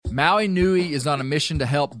Maui Nui is on a mission to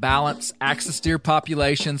help balance axis deer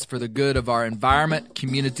populations for the good of our environment,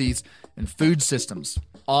 communities, and food systems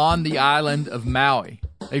on the island of Maui.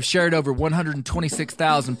 They've shared over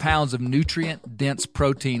 126,000 pounds of nutrient-dense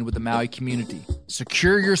protein with the Maui community.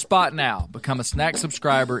 Secure your spot now. Become a snack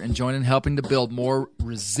subscriber and join in helping to build more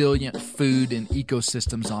resilient food and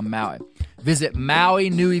ecosystems on Maui. Visit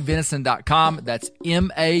MauiNuiVenison.com. That's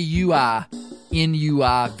MAUI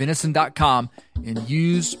venison.com and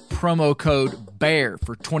use promo code BEAR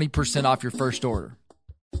for 20% off your first order.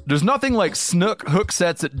 There's nothing like snook hook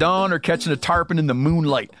sets at dawn or catching a tarpon in the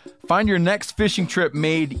moonlight. Find your next fishing trip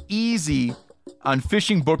made easy on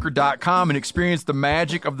fishingbooker.com and experience the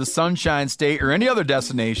magic of the Sunshine State or any other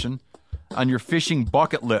destination on your fishing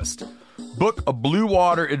bucket list. Book a blue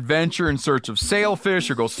water adventure in search of sailfish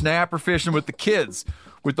or go snapper fishing with the kids.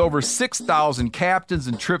 With over 6,000 captains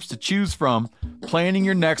and trips to choose from, planning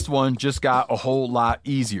your next one just got a whole lot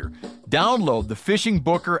easier. Download the Fishing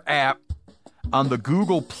Booker app on the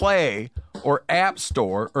Google Play or App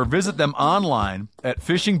Store or visit them online at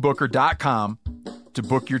fishingbooker.com to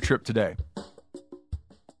book your trip today.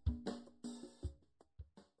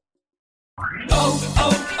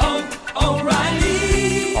 O'Reilly.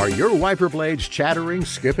 Are your wiper blades chattering,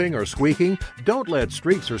 skipping, or squeaking? Don't let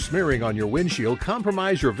streaks or smearing on your windshield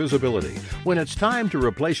compromise your visibility. When it's time to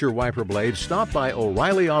replace your wiper blades, stop by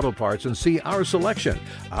O'Reilly Auto Parts and see our selection.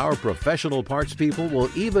 Our professional parts people will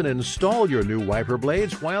even install your new wiper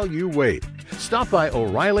blades while you wait. Stop by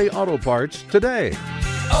O'Reilly Auto Parts today.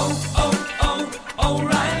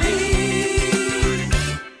 O'Reilly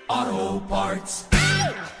Auto Parts.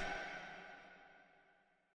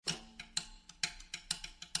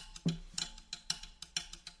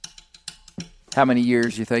 How many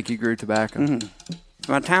years do you think you grew tobacco?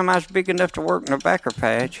 By the time I was big enough to work in a tobacco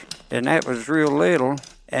patch, and that was real little,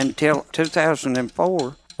 until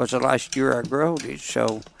 2004 was the last year I growed it.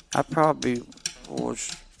 So I probably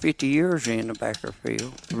was 50 years in the tobacco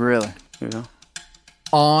field. Really? Yeah.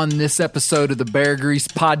 On this episode of the Bear Grease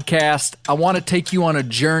Podcast, I want to take you on a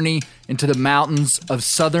journey into the mountains of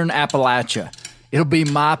southern Appalachia. It'll be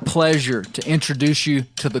my pleasure to introduce you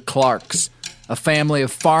to the Clarks, a family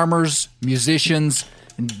of farmers, musicians,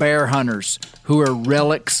 and bear hunters who are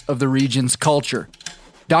relics of the region's culture.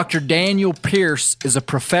 Dr. Daniel Pierce is a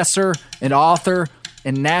professor and author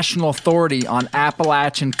and national authority on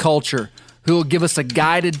Appalachian culture who will give us a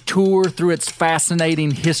guided tour through its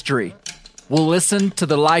fascinating history. We'll listen to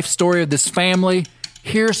the life story of this family,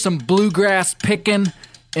 hear some bluegrass picking,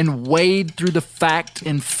 and wade through the fact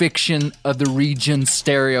and fiction of the region's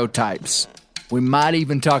stereotypes. We might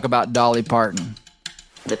even talk about Dolly Parton.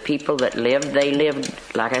 The people that lived, they lived,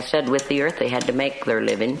 like I said, with the earth. They had to make their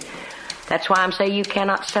living. That's why I'm saying you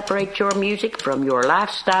cannot separate your music from your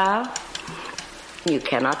lifestyle. You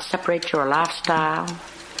cannot separate your lifestyle,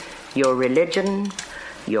 your religion,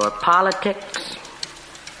 your politics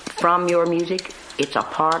from your music. It's a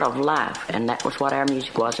part of life, and that was what our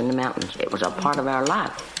music was in the mountains. It was a part of our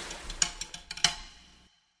life.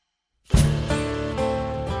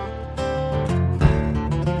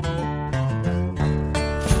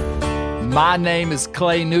 My name is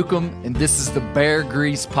Clay Newcomb, and this is the Bear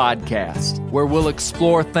Grease Podcast, where we'll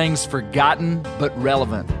explore things forgotten but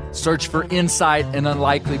relevant, search for insight in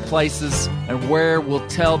unlikely places, and where we'll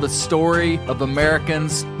tell the story of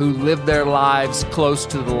Americans who live their lives close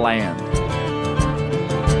to the land.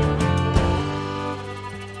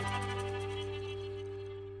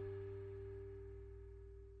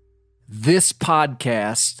 This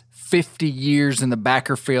podcast, 50 Years in the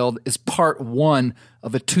Backerfield, is part one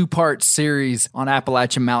of a two-part series on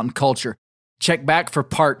Appalachian mountain culture. Check back for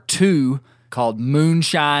part two called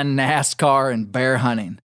Moonshine, NASCAR, and Bear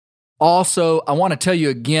Hunting. Also, I want to tell you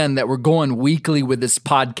again that we're going weekly with this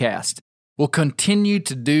podcast. We'll continue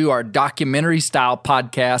to do our documentary-style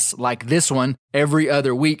podcasts like this one every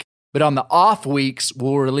other week, but on the off weeks,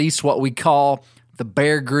 we'll release what we call the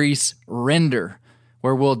Bear Grease Render,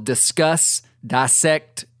 where we'll discuss,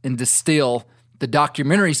 dissect, and distill the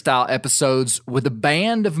documentary-style episodes with a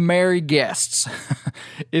band of merry guests.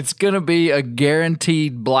 It's going to be a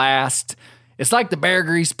guaranteed blast. It's like the Bear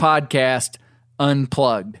Grease Podcast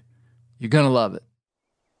unplugged. You're going to love it.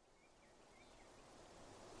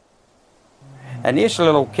 And this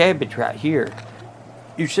little cabbage right here,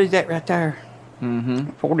 you see that right there?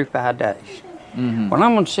 45 days. Well,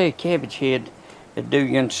 I'm going to say a cabbage head that do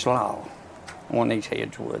you in slaw. One of these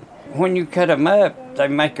heads would. When you cut them up, they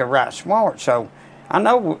make a right smart. So I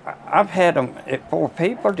know I've had them at 4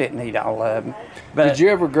 people, didn't eat all of them. But Did you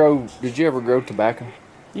ever grow tobacco?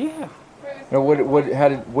 yeah. No,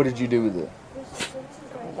 what did you do with it?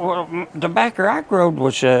 Well, tobacco I growed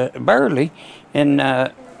was burley, and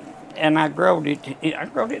I growed it. I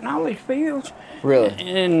growed it in all these fields. Really?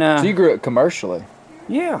 And So you grew it commercially?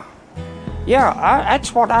 yeah,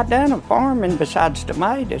 that's what I done of farming besides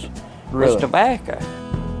tomatoes. Really? Was tobacco.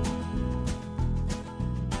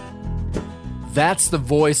 That's the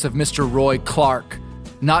voice of Mr. Roy Clark,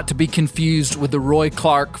 not to be confused with the Roy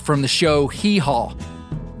Clark from the show Hee Haw.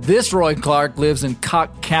 This Roy Clark lives in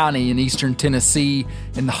Cocke County in eastern Tennessee,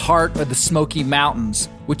 in the heart of the Smoky Mountains,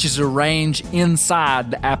 which is a range inside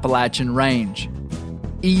the Appalachian Range.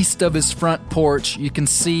 East of his front porch, you can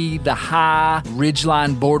see the high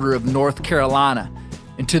ridgeline border of North Carolina,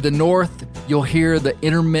 and to the north, you'll hear the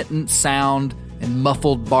intermittent sound and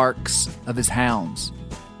muffled barks of his hounds.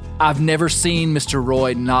 I've never seen Mr.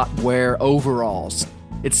 Roy not wear overalls.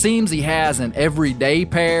 It seems he has an everyday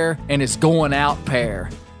pair and his going out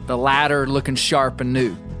pair, the latter looking sharp and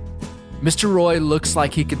new. Mr. Roy looks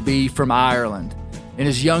like he could be from Ireland. In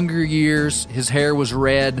his younger years, his hair was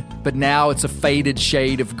red, but now it's a faded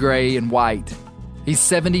shade of gray and white. He's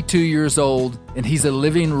 72 years old, and he's a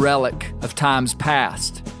living relic of times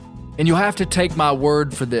past. And you'll have to take my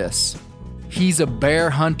word for this. He's a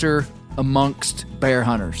bear hunter amongst bear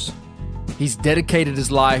hunters. He's dedicated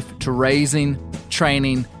his life to raising,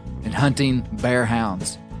 training, and hunting bear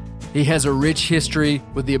hounds. He has a rich history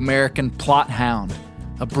with the American Plott Hound,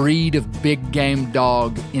 a breed of big game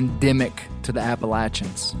dog endemic to the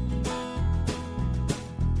Appalachians.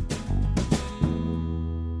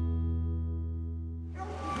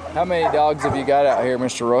 How many dogs have you got out here,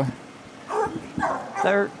 Mr. Roy?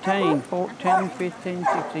 13, 14, 15,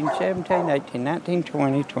 16, 17, 18, 19,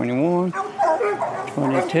 20, 21,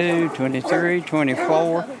 22, 23,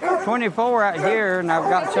 24. 24 out here, and I've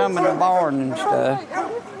got some in the barn and stuff.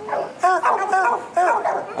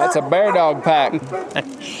 That's a bear dog pack.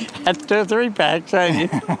 That's 2 or 3 packs,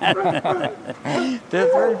 ain't it? 2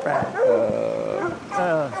 or 3 packs.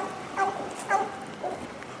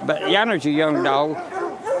 But Yanner's a young dog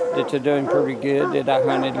that's doing pretty good, that I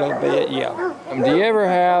hunted a little bit, yeah. Do you ever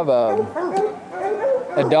have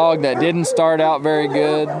a dog that didn't start out very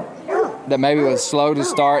good, that maybe was slow to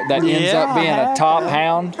start, that ends up being a top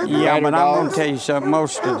hound? Yeah, but I'm going to tell you something,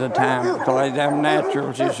 most of the time, because them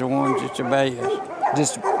naturals is the ones that's the best.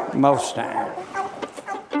 Just most time.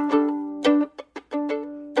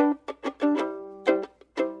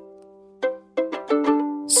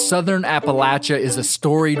 Southern Appalachia is a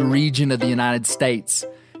storied region of the United States.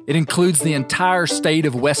 It includes the entire state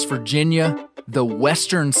of West Virginia, the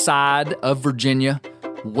western side of Virginia,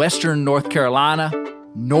 western North Carolina,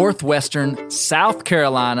 northwestern South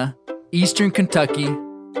Carolina, eastern Kentucky,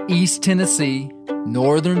 East Tennessee,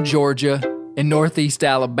 northern Georgia, and northeast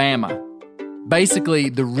Alabama. Basically,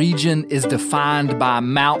 the region is defined by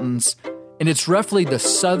mountains, and it's roughly the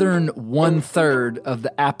southern 1/3 of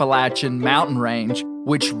the Appalachian mountain range,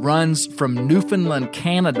 which runs from Newfoundland,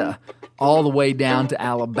 Canada, all the way down to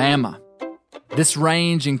Alabama. This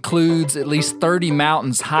range includes at least 30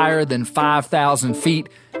 mountains higher than 5,000 feet,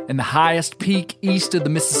 and the highest peak east of the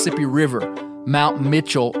Mississippi River, Mount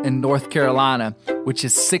Mitchell in North Carolina, which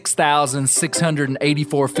is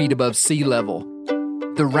 6,684 feet above sea level.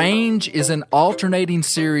 The range is an alternating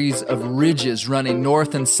series of ridges running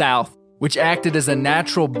north and south, which acted as a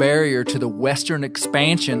natural barrier to the western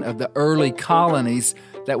expansion of the early colonies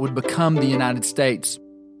that would become the United States.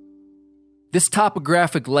 This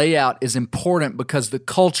topographic layout is important because the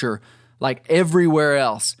culture, like everywhere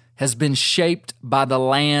else, has been shaped by the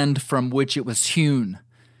land from which it was hewn.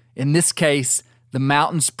 In this case, the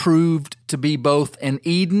mountains proved to be both an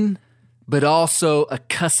Eden, but also a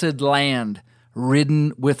cussed land,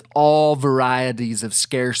 ridden with all varieties of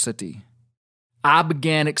scarcity. I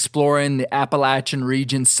began exploring the Appalachian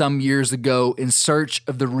region some years ago in search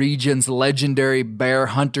of the region's legendary bear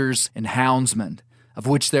hunters and houndsmen, of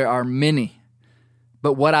which there are many.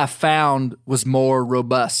 But what I found was more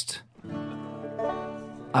robust.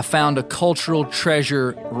 I found a cultural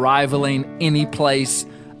treasure rivaling any place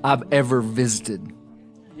I've ever visited.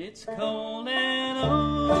 It's cold and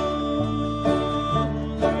old,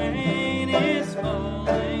 the rain is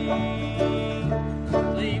falling,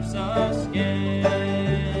 leaves are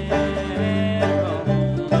scattered all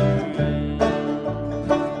around.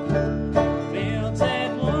 Fields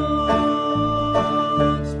that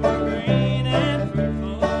once were green and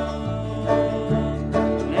fruitful,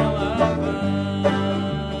 now I find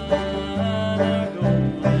are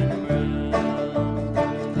golden brown.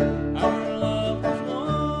 Our love was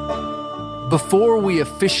one. Before we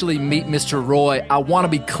officially meet Mr. Roy, I want to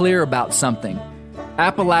be clear about something.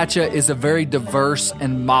 Appalachia is a very diverse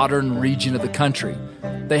and modern region of the country.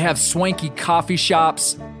 They have swanky coffee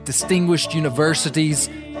shops, distinguished universities,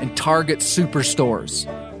 and Target superstores.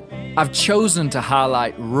 I've chosen to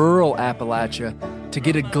highlight rural Appalachia to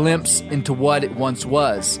get a glimpse into what it once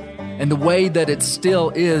was and the way that it still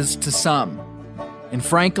is to some. And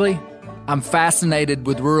frankly, I'm fascinated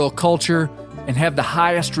with rural culture and have the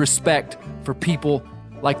highest respect for people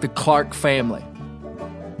like the Clark family.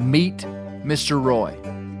 Meet Mr. Roy.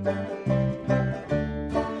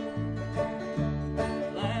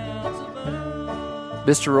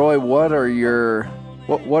 Mr. Roy, what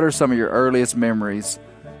are some of your earliest memories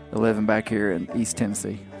of living back here in East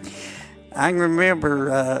Tennessee? I can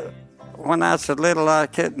remember when I was so little I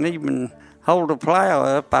couldn't even hold a plow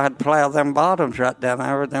up. I'd plow them bottoms right down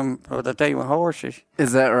there with a team of horses.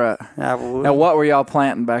 Is that right? I would. Now, what were y'all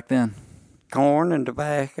planting back then? Corn and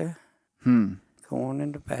tobacco. Corn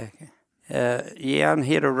and tobacco. And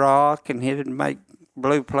hit a rock, and it'd make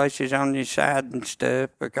blue places on your side and stuff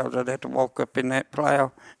because I'd have to walk up in that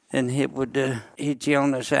plow, and it would hit you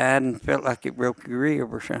on the side and felt like it broke your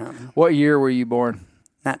rib or something. What year were you born?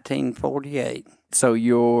 1948. So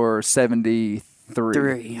you're 73.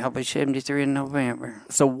 I'll be 73 in November.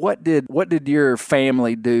 So what did your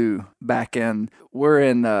family do back in? We're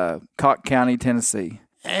in Cocke County, Tennessee.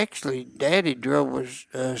 Actually, Daddy drove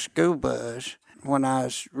a school bus when I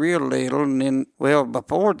was real little, and then,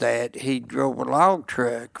 before that, he drove a log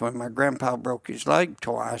truck. When my grandpa broke his leg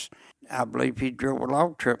twice, I believe he drove a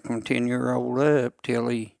log truck from 10-year-old up till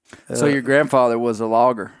he... So your grandfather was a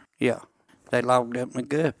logger? Yeah. They logged up my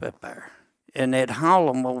gup up there. And they'd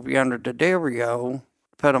haul them over yonder to Del Rio,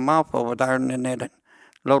 put them off over there, and then they'd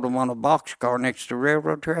load them on a boxcar next to the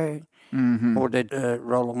railroad track. Mm-hmm. Or they'd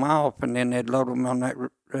roll them off, and then they'd load them on that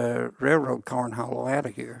railroad car and haul them out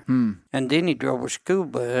of here. And then he drove a school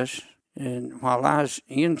bus and while I was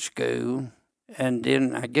in school. And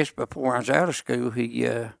then I guess before I was out of school, he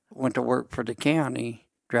went to work for the county,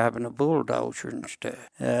 driving a bulldozer and stuff.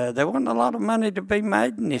 There wasn't a lot of money to be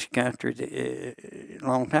made in this country a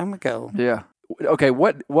long time ago. Yeah. Okay,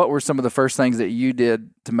 what were some of the first things that you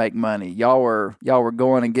did to make money? Y'all were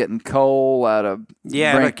going and getting coal out of...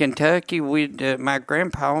 Yeah, out of Kentucky. My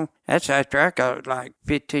grandpa, that's after I got like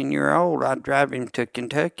 15-year-old, I'd drive him to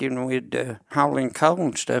Kentucky and we'd haul in coal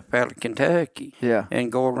and stuff out of Kentucky. Yeah.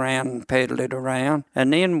 And go around and peddle it around.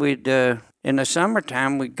 And then we'd, in the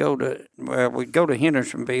summertime, we'd go to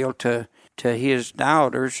Hendersonville to his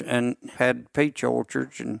daughters and had peach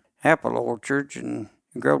orchards and apple orchards and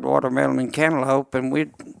growed watermelon and cantaloupe, and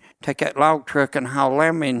we'd take that log truck and haul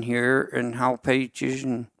them in here and haul peaches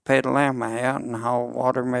and peddle them out and haul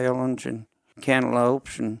watermelons and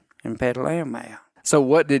cantaloupes and peddle them out. So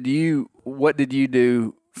what did you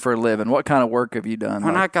do for a living? What kind of work have you done?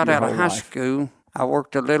 When I got out of high school, I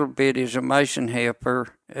worked a little bit as a mason helper,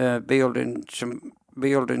 building some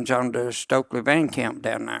buildings on the Stokely Van Camp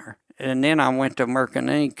down there. And then I went to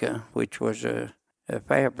Mercanica, which was a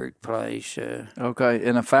fabric place. Okay,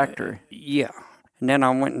 in a factory. Yeah. And then I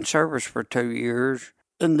went in service for 2 years.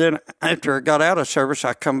 And then after I got out of service,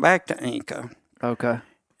 I come back to Inca. Okay.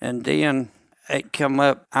 And then it come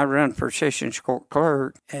up, I run for Sessions Court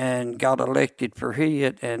clerk and got elected for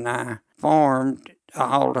it. And I farmed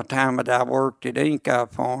all the time that I worked at Inca. I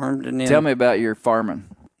farmed. And then, tell me about your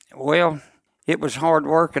farming. Well, it was hard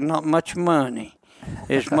work and not much money.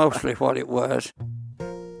 It's mostly what it was.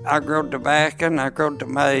 I grew tobacco and I grew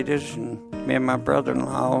tomatoes, and me and my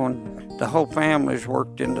brother-in-law and the whole family's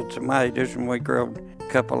worked in the tomatoes, and we grew a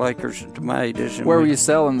couple acres of tomatoes. And where were you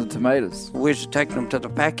selling the tomatoes? We was taking them to the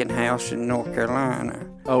packing house in North Carolina.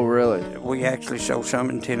 Oh, really? We actually sold some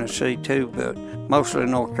in Tennessee too, but mostly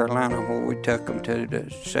North Carolina where we took them to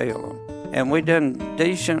sell them. And we done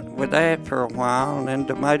decent with that for a while, and then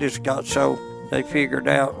tomatoes got so they figured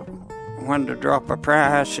out when to drop a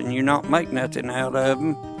price and you not make nothing out of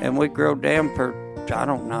them. And we growed them for, I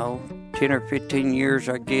don't know, 10 or 15 years,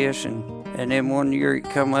 I guess. And then one year it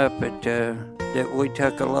come up that we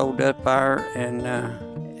took a load up there,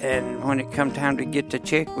 and when it come time to get the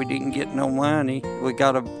check, we didn't get no money. We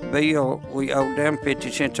got a bill. We owed them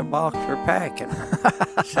 50 cents a box for packing.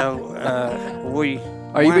 So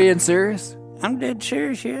Are you being serious? I'm dead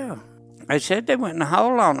serious, yeah. They said they went in the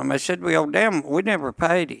hole on them. They said we owed them. We never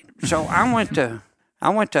paid it. So I went to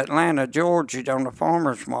Atlanta, Georgia, on the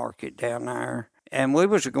farmers market down there, and we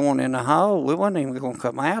was going in the hole. We wasn't even going to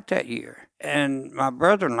come out that year. And my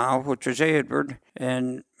brother-in-law, which was Edward,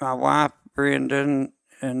 and my wife Brenda,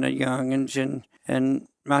 and the youngins, and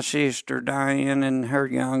my sister Diane and her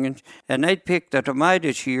youngins, and they'd pick the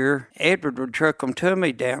tomatoes here. Edward would truck them to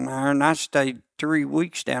me down there, and I stayed 3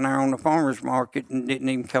 weeks down there on the farmer's market and didn't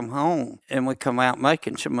even come home. And we come out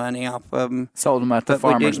making some money off of them. Sold them at the But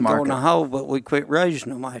we farmer's didn't go in market. the hole, but we quit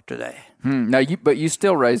raising them after that. Now, but you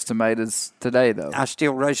still raise tomatoes today, though. I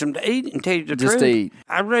still raise them to eat and tell you the Just truth. to eat.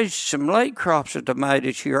 I raised some late crops of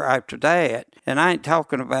tomatoes here after that. And I ain't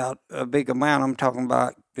talking about a big amount. I'm talking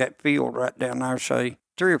about that field right down there, say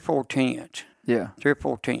 3 or 4 tenths. Yeah, 3 or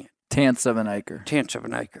 4 tenths. tenths of an acre. Tenths of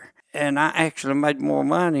an acre. And I actually made more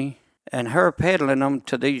money and her peddling them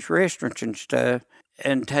to these restaurants and stuff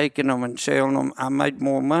and taking them and selling them. I made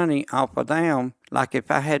more money off of them. Like if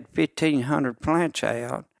I had 1,500 plants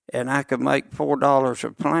out and I could make $4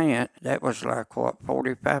 a plant, that was like, what,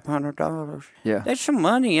 $4,500? Yeah. There's some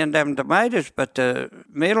money in them tomatoes, but the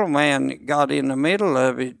middleman that got in the middle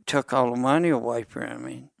of it took all the money away from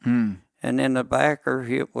me. And then the backer,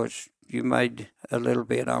 it was, you made a little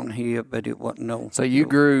bit on here, but it wasn't no. So you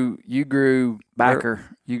grew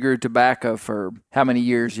tobacco for how many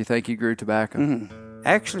years you think you grew tobacco?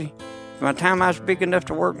 Actually, by the time I was big enough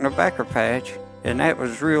to work in a tobacco patch, and that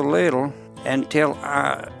was real little, until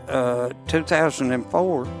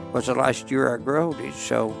 2004 was the last year I growed it.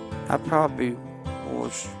 So I probably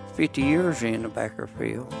was 50 years in the tobacco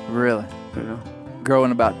field. Really? You know?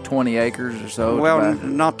 Growing about 20 acres or so? Well, tobacco?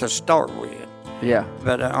 not to start with. Yeah.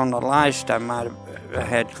 But on the last, I might have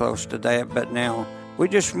had close to that. But now, we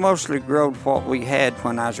just mostly growed what we had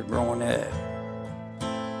when I was growing up.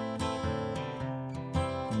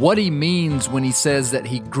 What he means when he says that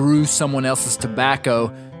he grew someone else's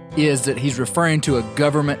tobacco is that he's referring to a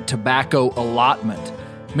government tobacco allotment,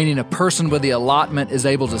 meaning a person with the allotment is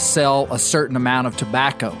able to sell a certain amount of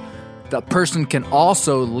tobacco. The person can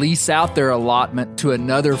also lease out their allotment to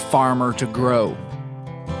another farmer to grow.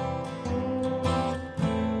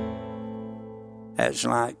 That's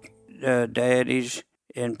like daddy's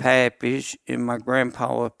and pappy's and my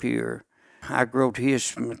grandpa up here. I growed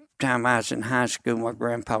his from the time I was in high school. My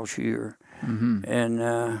grandpa's here.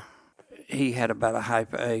 And he had about a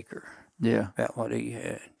half an acre. Yeah. About what he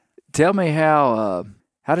had. Tell me how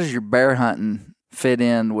does your bear hunting fit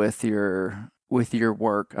in with your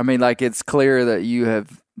work? I mean, like, it's clear that you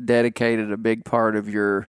have dedicated a big part of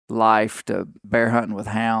your life to bear hunting with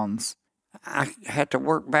hounds. I had to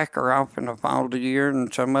work back her off in the fall of the year,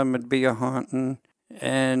 and some of them would be a hunting,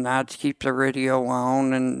 and I'd keep the radio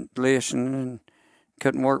on and listen, and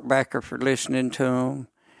couldn't work back her for listening to them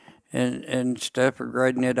and stuff, or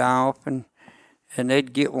grading it off, and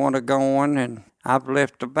they'd get one a going, and I've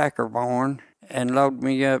left the backer barn and load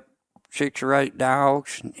me up 6 or 8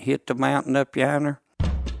 dogs and hit the mountain up yonder.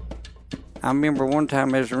 I remember one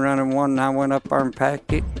time I was running one, and I went up there and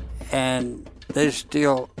packed it, and they're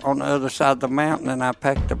still on the other side of the mountain, and I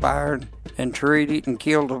packed the bear and treated it and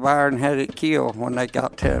killed the bear and had it killed when they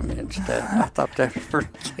got to me and stuff. I thought that was pretty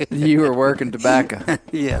good. You were working tobacco.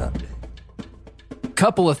 Yeah.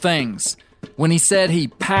 Couple of things. When he said he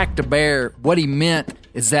packed a bear, what he meant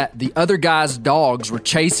is that the other guy's dogs were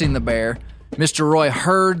chasing the bear. Mr. Roy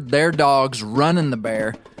heard their dogs running the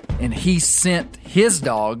bear, and he sent his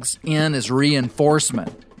dogs in as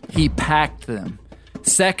reinforcement. He packed them.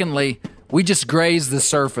 Secondly, we just grazed the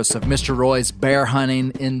surface of Mr. Roy's bear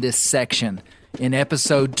hunting in this section. In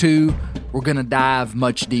episode 2, we're going to dive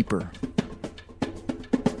much deeper.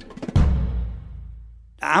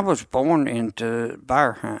 I was born into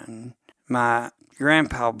bear hunting. My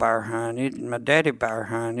grandpa bear hunted, and my daddy bear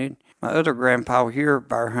hunted. My other grandpa here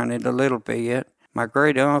bear hunted a little bit. My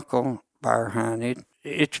great uncle bear hunted.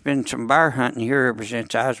 It's been some bear hunting here ever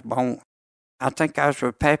since I was born. I think I was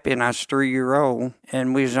with Pappy and I was 3-year-old,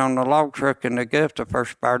 and we was on the log truck in the Gulf, the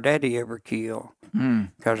first bear Daddy ever killed.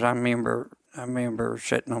 Because I remember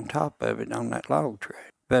sitting on top of it on that log truck.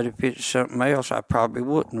 But if it's something else, I probably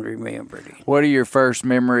wouldn't remember it. What are your first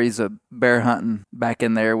memories of bear hunting back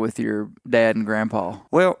in there with your dad and grandpa?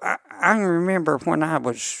 Well, I can remember when I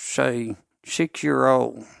was, say,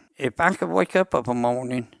 6-year-old. If I could wake up of a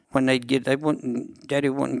morning, when Daddy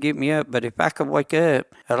wouldn't get me up, but if I could wake up,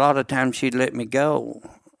 a lot of times she'd let me go,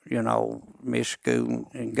 miss school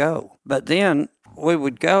and go. But then we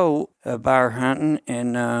would go bear hunting,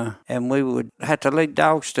 and we would have to lead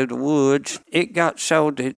dogs through the woods. It got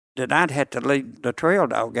so that I'd have to lead the trail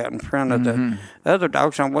dog out in front of the other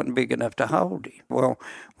dogs. I wasn't big enough to hold him. Well,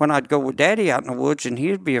 when I'd go with Daddy out in the woods, and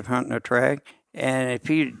he'd be hunting a track, and if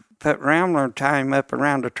he'd put Rambler and tie him up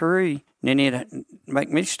around a tree, then he'd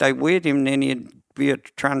make me stay with him, and then he'd be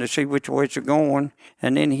trying to see which way it's going,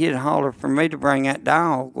 and then he'd holler for me to bring that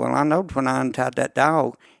dog. Well, I knowed when I untied that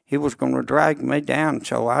dog, he was going to drag me down,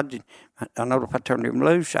 so I know if I turned him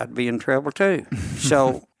loose, I'd be in trouble too.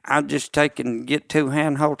 So I'd just take and get 2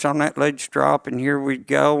 handholds on that lead strap, and here we'd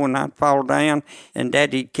go, and I'd fall down, and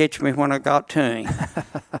Daddy'd catch me when I got to him.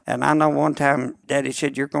 And I know one time Daddy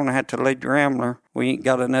said, "You're going to have to lead the Rambler. We ain't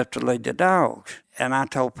got enough to lead the dogs." And I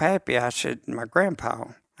told Pappy, I said, my grandpa,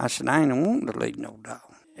 I said, "I ain't wanting to lead no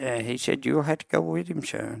dog." And he said, "You'll have to go with him,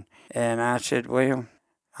 son." And I said, "Well,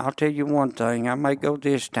 I'll tell you one thing. I may go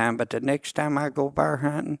this time, but the next time I go bear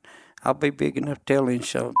hunting, I'll be big enough to tell him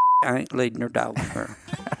so I ain't leading her dog with her."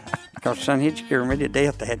 Because, son, he'd scare me to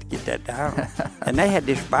death. They had to get that dog. And they had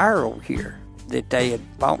this bear over here that they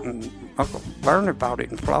had bought, and Uncle Bernie bought it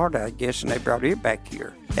in Florida, I guess, and they brought it back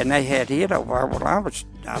here. And they had it over there. Well,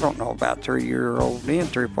 I don't know, about 3-year-old then,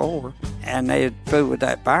 3 or 4. And they had food with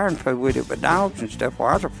that bear and food with it with dogs and stuff. Well,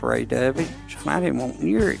 I was afraid of it, so I didn't want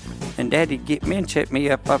near it. And Daddy'd get me and set me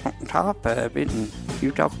up on top of it, and you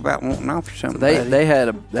talk about wanting off or something. They had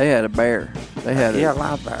a bear. They had a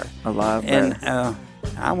live bear. A live bear. And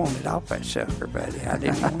I wanted off that sucker, buddy. I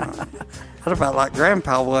didn't want it. That's about like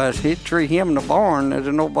Grandpa was. He'd tree him in the barn. There's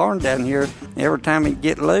an old barn down here. Every time he'd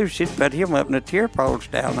get loose, he'd put him up in the tier poles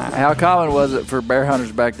down there. How common was it for bear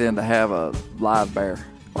hunters back then to have a live bear?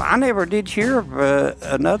 Well, I never did hear of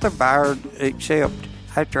another bear except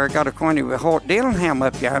after I got acquainted with Hoyt Dillingham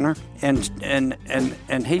up yonder,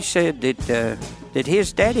 and he said that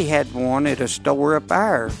his daddy had one at a store up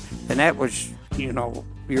there, and that was,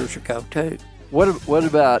 years ago too. What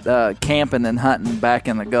about camping and hunting back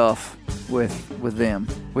in the Gulf with them,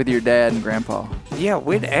 with your dad and Grandpa? Yeah,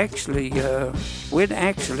 we'd actually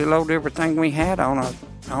load everything we had on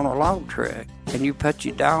a log truck, and you put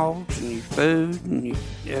your dogs and your food and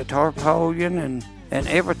your tarpaulin and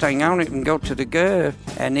everything on it, and go to the Gulf,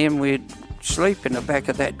 and then we'd sleep in the back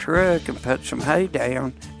of that truck and put some hay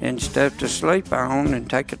down and stuff to sleep on, and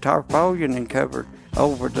take a tarpaulin and cover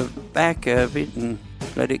over the back of it and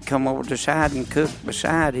let it come over the side and cook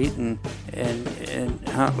beside it and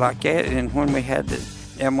hunt like that. And when we had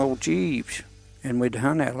them old jeeps, and we'd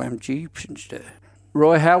hunt out them jeeps and stuff.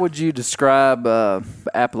 Roy, how would you describe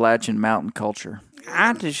Appalachian mountain culture?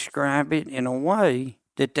 I describe it in a way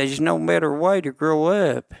that there's no better way to grow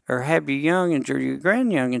up or have your youngins or your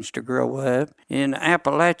grandyoungins to grow up in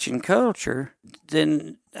Appalachian culture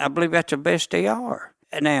than I believe that's the best they are.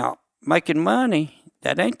 Now, making money,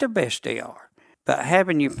 that ain't the best they are. But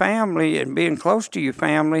having your family and being close to your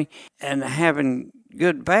family and having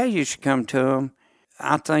good values come to them,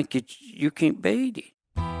 I think you can't beat it.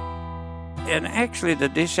 And actually the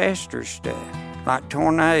disaster stuff, like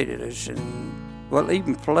tornadoes and, well,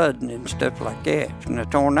 even flooding and stuff like that. And the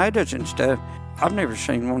tornadoes and stuff, I've never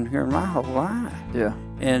seen one here in my whole life. Yeah.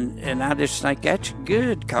 And I just think that's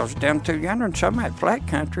good, because down through yonder in some of that flat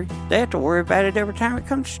country, they have to worry about it every time it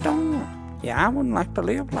comes to storm. Yeah, I wouldn't like to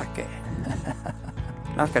live like that.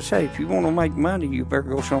 Like I say, if you want to make money, you better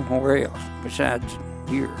go somewhere else besides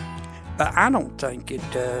here. But I don't think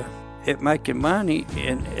it making money,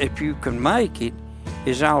 and if you can make it,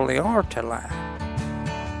 is all they are to life.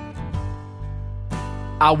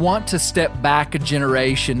 I want to step back a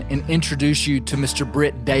generation and introduce you to Mr.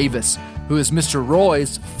 Britt Davis, who is Mr.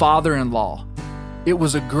 Roy's father-in-law. It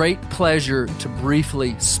was a great pleasure to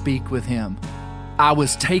briefly speak with him. I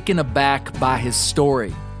was taken aback by his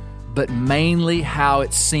story, but mainly how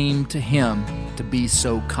it seemed to him to be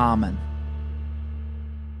so common.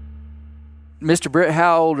 Mr. Britt,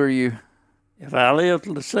 how old are you? If I live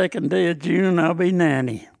till the 2nd day of June, I'll be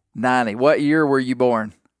 90. 90. What year were you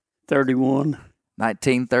born? 31.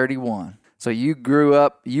 1931. So you grew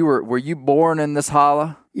up, were you born in this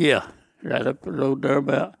holler? Yeah, right up the road there,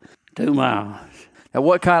 about 2 miles. Now,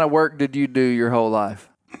 what kind of work did you do your whole life?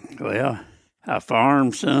 Well, I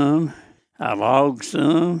farmed some, I logged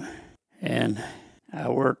some, and I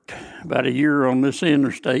worked about a year on this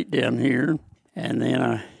interstate down here, and then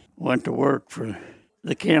I went to work for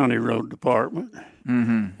the county road department,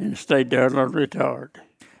 and stayed there till I retired.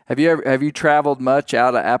 Have you traveled much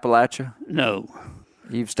out of Appalachia? No.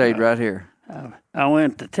 You've stayed right here. I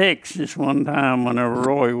went to Texas one time whenever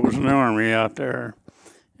Roy was in the Army out there,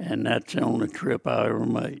 and that's the only trip I ever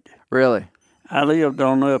made. Really? I lived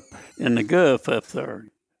on up in the Gulf up there.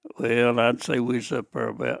 Well, I'd say we was up there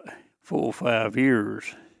about 4 or 5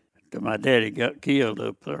 years till my daddy got killed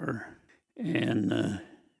up there, and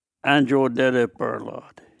I enjoyed that up there a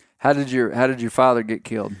lot. How did your father get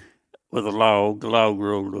killed? With a log. The log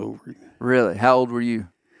rolled over him. Really? How old were you?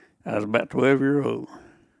 I was about 12 years old.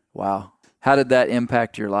 Wow. How did that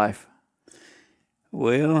impact your life?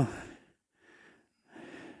 Well,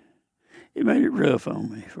 it made it rough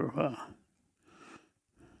on me for a while.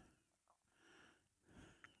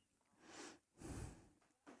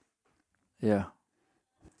 Yeah.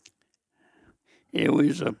 Yeah, we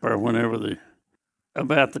was up there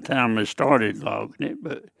about the time they started logging it,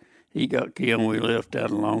 but he got killed and we left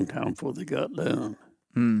out a long time before they got done.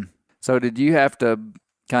 So did you have to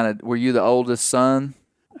were you the oldest son?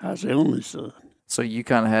 I was the only son. So you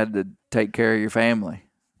kind of had to take care of your family?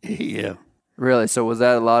 Yeah. Really? So was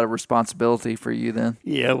that a lot of responsibility for you then?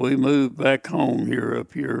 Yeah, we moved back home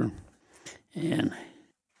up here, and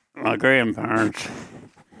my grandparents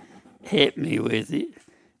helped me with it,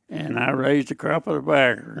 and I raised a crop of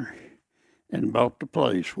tobacco and bought the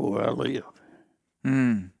place where I live.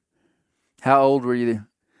 How old were you?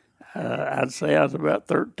 I'd say I was about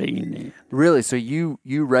 13 then. Really? So you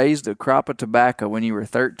raised a crop of tobacco when you were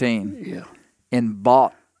 13? Yeah. And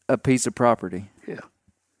bought a piece of property? Yeah.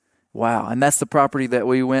 Wow. And that's the property that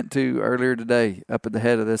we went to earlier today up at the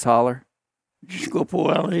head of this holler? Just go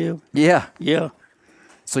where I live? Yeah. Yeah.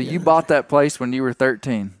 So you bought that place when you were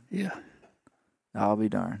 13? Yeah. I'll be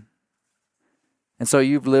darned. And so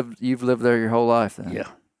you've lived there your whole life then? Yeah.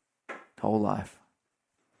 Whole life.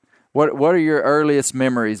 What are your earliest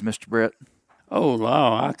memories, Mr. Brett? Oh,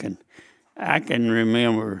 Law, I can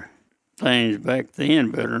remember things back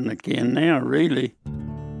then better than I can now, really.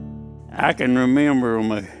 I can remember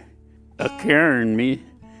them carrying me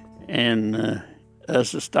and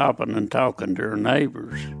us stopping and talking to our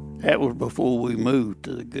neighbors. That was before we moved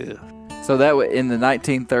to the Gulf. So that in the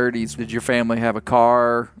 1930s, did your family have a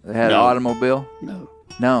car? They had an No. automobile? No.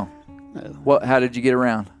 No. How did you get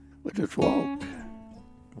around? We just walked.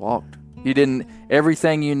 Walked. You didn't.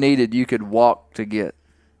 Everything you needed, you could walk to get.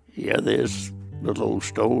 Yeah, there's little old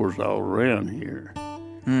stores all around here,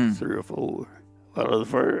 3 or 4. Well,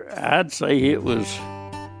 I'd say it was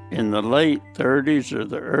in the late 30s or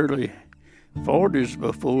the early 40s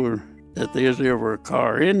before that there's ever a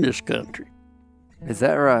car in this country. Is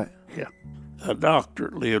that right? Yeah. A doctor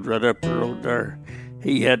lived right up the road there.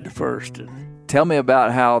 He had the first one. Tell me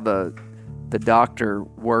about how the doctor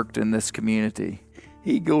worked in this community.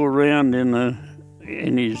 He'd go around in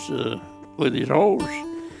his with his horse,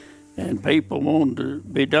 and people wanted to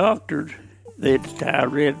be doctored. They'd tie a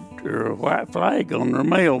red or a white flag on their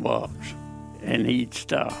mailbox, and he'd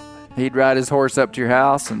stop. He'd ride his horse up to your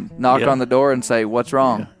house and knock on the door and say, "What's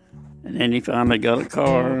wrong?" Yeah. And then he finally got a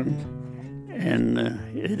car, and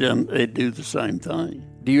they'd do the same thing.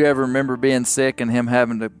 Do you ever remember being sick and him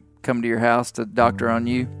having to come to your house to doctor on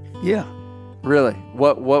you? Yeah. Really?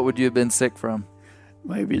 What would you have been sick from?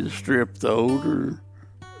 Maybe the strep throat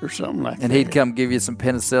or something like that. And he'd come give you some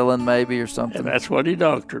penicillin maybe or something? And that's what he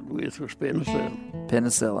doctored with, was penicillin.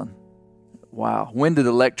 Penicillin. Wow. When did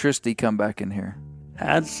electricity come back in here?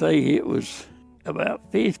 I'd say it was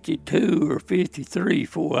about 52 or 53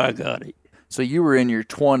 before I got it. So you were in your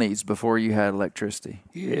 20s before you had electricity?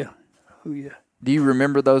 Yeah. Oh, yeah. Do you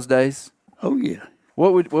remember those days? Oh, yeah.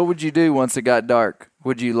 What would you do once it got dark?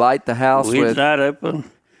 Would you light the house We'd with... light up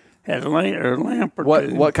had a lamp or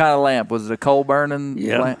two. What kind of lamp? Was it a coal burning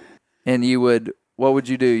lamp? And what would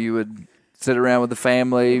you do? You would sit around with the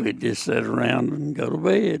family? We'd just sit around and go to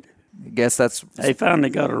bed. I guess that's... They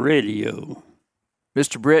finally got a radio.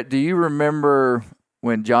 Mr. Britt, do you remember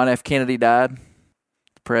when John F. Kennedy died?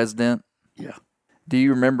 The president? Yeah. Do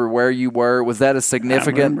you remember where you were? Was that a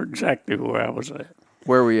significant... I remember exactly where I was at.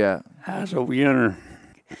 Where were you at? I was over yonder.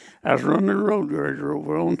 I was running the road grader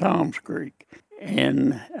over on Tom's Creek.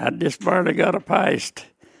 And I just barely got past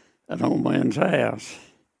an old man's house.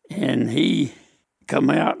 And he come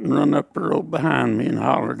out and run up the road behind me and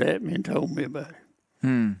hollered at me and told me about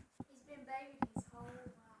it.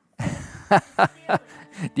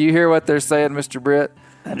 Do you hear what they're saying, Mr. Britt?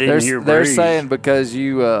 I didn't hear They're Breeze. saying because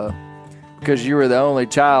you were the only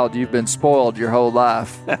child, you've been spoiled your whole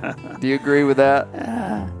life. Do you agree with that?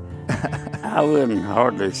 I wouldn't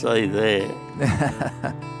hardly say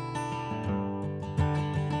that.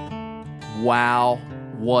 Wow,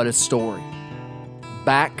 what a story.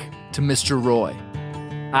 Back to Mr. Roy.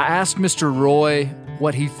 I asked Mr. Roy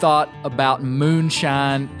what he thought about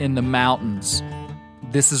moonshine in the mountains.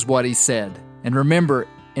 This is what he said. And remember,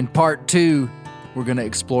 in part 2, we're going to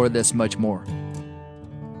explore this much more.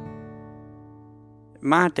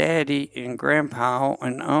 My daddy and grandpa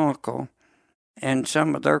and uncle and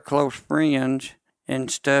some of their close friends and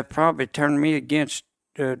stuff probably turned me against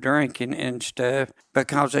drinking and stuff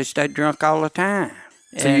because they stayed drunk all the time.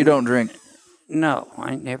 So you don't drink? No,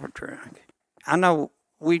 I ain't never drunk. I know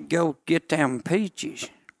we'd go get them peaches,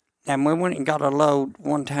 and we went and got a load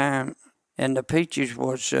one time, and the peaches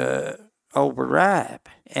was overripe,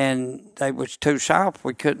 and they was too soft.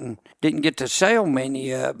 We didn't get to sell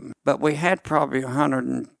many of them, but we had probably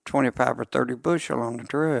 125 or 30 bushel on the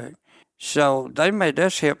truck. So they made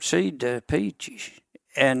us help seed the peaches.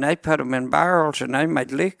 and they put them in barrels and they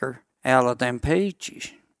made liquor out of them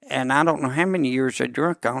peaches. And I don't know how many years they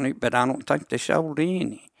drunk on it, but I don't think they sold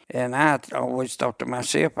any. And I always thought to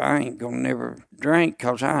myself, I ain't going to never drink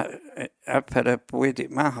because I put up with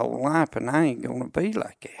it my whole life, and I ain't going to be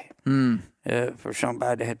like that. For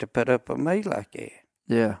somebody to have to put up with me like that.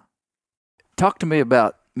 Yeah. Talk to me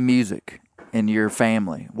about music in your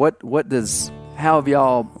family. How do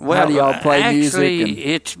y'all play music? Actually,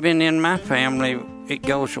 it's been in my family. It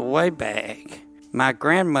goes way back. My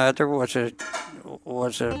grandmother was a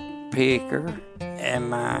picker, and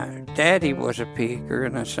my daddy was a picker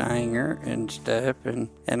and a singer and stuff, and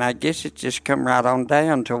I guess it just come right on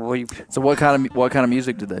down till we. So what kind of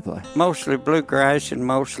music did they play? Mostly bluegrass and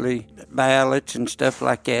mostly ballads and stuff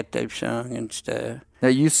like that they've sung and stuff. Now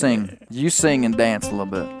you sing and dance a little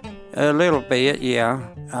bit. A little bit, yeah.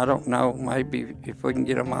 I don't know. Maybe if we can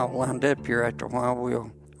get them all lined up here after a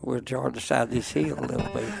while, we'll jar the side of this hill a little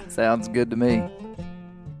bit. Sounds good to me.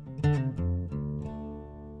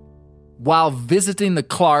 While visiting the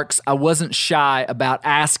Clarks, I wasn't shy about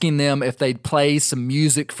asking them if they'd play some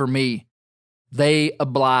music for me. They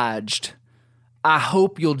obliged. I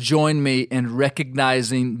hope you'll join me in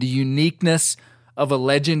recognizing the uniqueness of a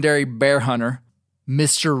legendary bear hunter,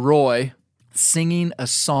 Mr. Roy, singing a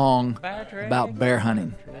song about bear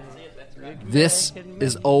hunting. This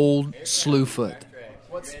is Old Slewfoot.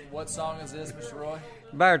 What song is this, Mr. Roy?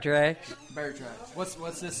 Bear tracks. Bear tracks.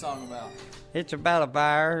 What's this song about? It's about a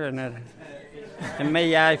bear and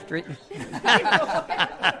me after it.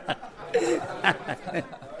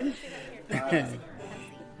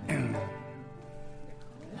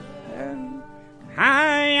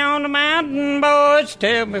 High on the mountain, boys,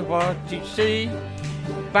 tell me what you see.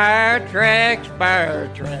 Bear tracks,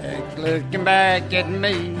 looking back at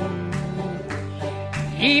me.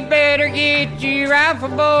 You better get your rifle,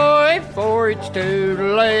 boy, before it's too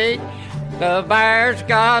late. The bear's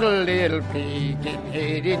got a little pig and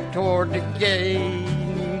headed toward the gate.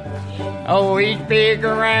 Oh, he's big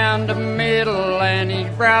around the middle and he's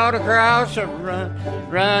broad across the run,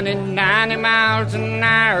 running 90 miles an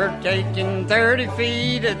hour, taking 30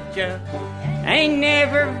 feet a jump. Ain't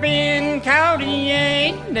never been caught, he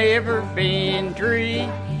ain't never been treed.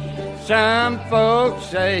 Some folks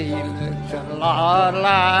say he looks a lot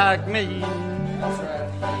like me.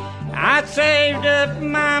 I saved up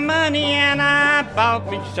my money and I bought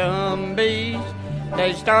me some bees.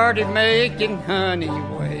 They started making honey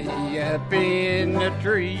way up in the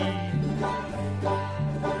tree.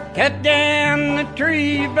 Cut down the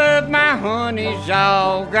tree, but my honey's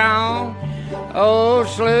all gone. Old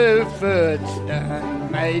Slewfoot's done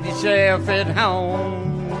made himself at home.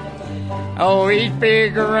 Oh, he's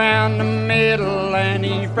big around the middle and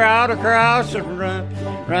he's broad across the run,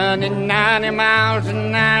 running 90 miles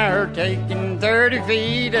an hour, taking 30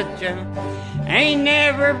 feet a jump. Ain't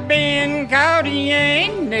never been caught, he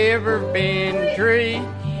ain't never been treed.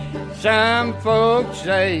 Some folks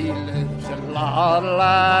say he looks a lot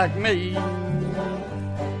like me.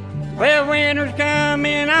 Well, winter's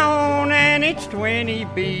coming on and it's 20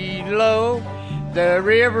 below. The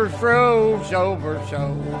river froze over, so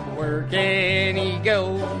where can he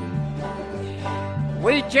go?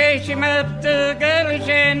 We chase him up the gullies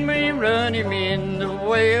and we run him in the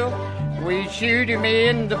well. We shoot him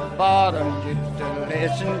in the bottom just to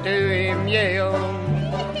listen to him yell.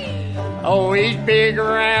 Oh, he's big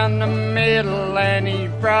around the middle and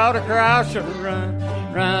he's broad across the run,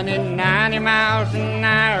 running 90 miles an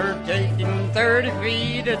hour, taking 30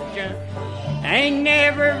 feet a jump. Ain't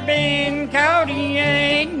never been caught, he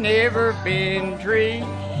ain't never been treed.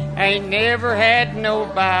 Ain't never had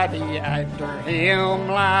nobody after him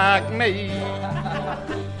like me.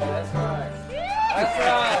 That's right. That's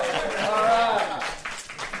right. All right.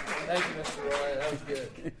 Thank you, Mr. Roy. That was good.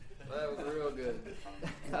 That was real good.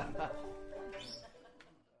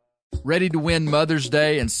 Ready to win Mother's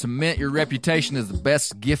Day and cement your reputation as the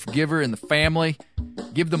best gift giver in the family?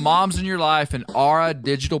 Give the moms in your life an Aura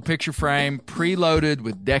digital picture frame preloaded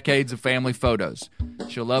with decades of family photos.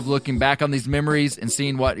 She'll love looking back on these memories and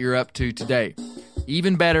seeing what you're up to today.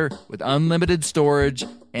 Even better, with unlimited storage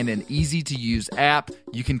and an easy-to-use app,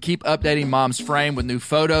 you can keep updating Mom's frame with new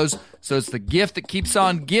photos, so it's the gift that keeps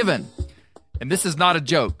on giving. And this is not a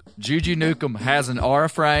joke. Juju Newcomb has an Aura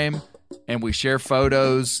frame, and we share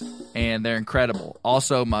photos, and they're incredible.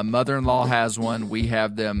 Also, my mother-in-law has one. We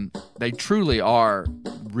have them. They truly are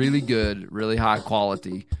really good, really high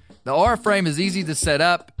quality. The Aura frame is easy to set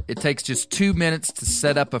up. It takes just 2 minutes to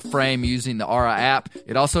set up a frame using the Aura app.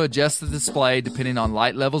 It also adjusts the display depending on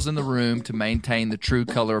light levels in the room to maintain the true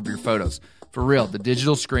color of your photos. For real, the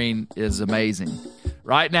digital screen is amazing.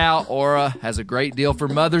 Right now, Aura has a great deal for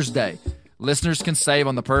Mother's Day. Listeners can save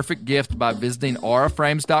on the perfect gift by visiting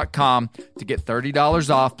auraframes.com to get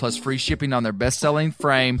 $30 off plus free shipping on their best-selling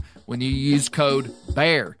frame when you use code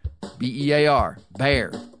BEAR, B-E-A-R,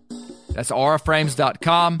 BEAR. That's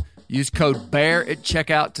auraframes.com. Use code BEAR at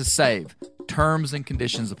checkout to save. Terms and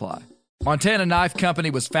conditions apply. Montana Knife Company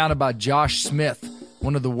was founded by Josh Smith,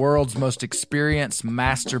 one of the world's most experienced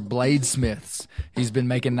master bladesmiths. He's been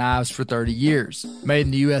making knives for 30 years. Made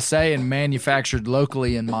in the USA and manufactured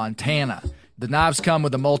locally in Montana. The knives come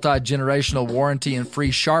with a multi-generational warranty and free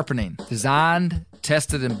sharpening. Designed,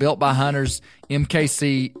 tested, and built by hunters,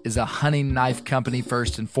 MKC is a hunting knife company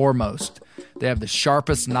first and foremost. They have the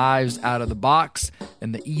sharpest knives out of the box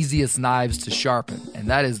and the easiest knives to sharpen. And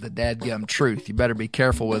that is the dadgum truth. You better be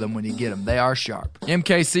careful with them when you get them. They are sharp.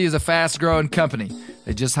 MKC is a fast-growing company.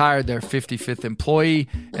 They just hired their 55th employee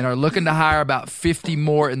and are looking to hire about 50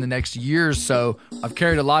 more in the next year or so. I've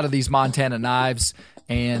carried a lot of these Montana knives,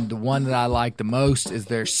 and the one that I like the most is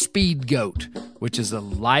their Speed Goat, which is a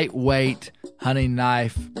lightweight hunting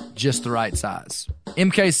knife, just the right size.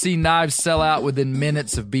 MKC knives sell out within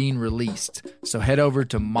minutes of being released, so head over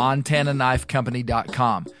to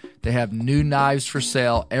montanaknifecompany.com. They have new knives for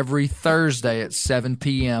sale every Thursday at 7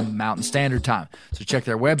 p.m. Mountain Standard Time. So check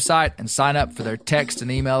their website and sign up for their text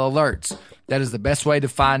and email alerts. That is the best way to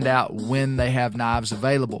find out when they have knives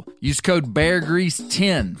available. Use code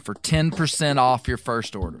BEARGREASE10 for 10% off your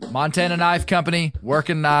first order. Montana Knife Company,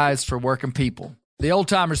 working knives for working people. The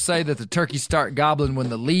old-timers say that the turkeys start gobbling when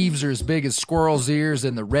the leaves are as big as squirrels' ears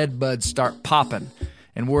and the red buds start popping.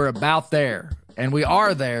 And we're about there. And we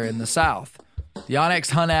are there in the South. The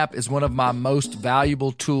onX Hunt app is one of my most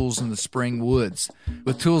valuable tools in the spring woods.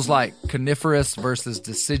 With tools like coniferous versus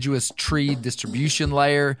deciduous tree distribution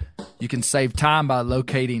layer, you can save time by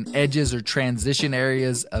locating edges or transition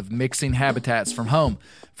areas of mixing habitats from home.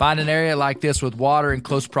 Find an area like this with water in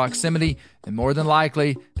close proximity, and more than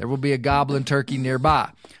likely, there will be a gobbling turkey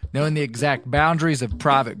nearby. Knowing the exact boundaries of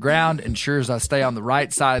private ground ensures I stay on the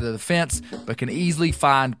right side of the fence, but can easily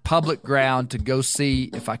find public ground to go see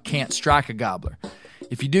if I can't strike a gobbler.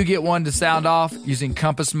 If you do get one to sound off, using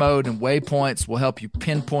compass mode and waypoints will help you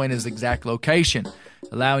pinpoint his exact location,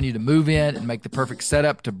 allowing you to move in and make the perfect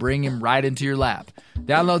setup to bring him right into your lap.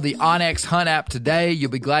 Download the onX Hunt app today.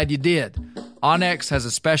 You'll be glad you did. onX has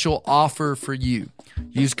a special offer for you.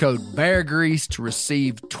 Use code BEARGREASE to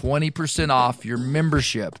receive 20% off your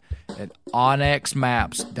membership at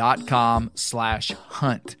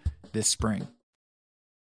onxmaps.com/hunt this spring.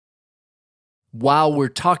 While we're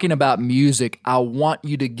talking about music, I want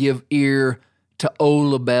you to give ear to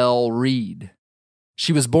Ola Belle Reed.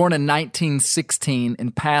 She was born in 1916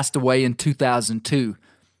 and passed away in 2002.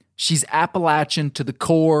 She's Appalachian to the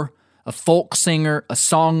core, a folk singer, a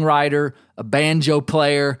songwriter, a banjo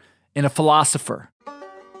player, and a philosopher.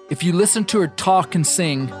 If you listen to her talk and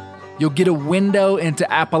sing, you'll get a window into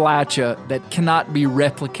Appalachia that cannot be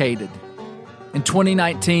replicated. In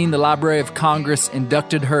 2019, the Library of Congress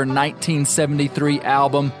inducted her 1973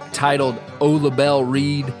 album titled Ola Belle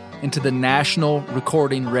Reed into the National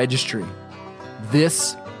Recording Registry.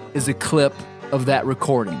 This is a clip of that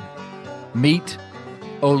recording. Meet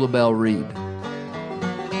Ola Belle Reed.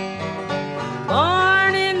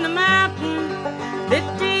 Born in the mountain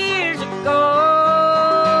 50 years ago,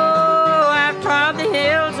 I've trod the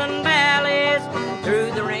hills and valleys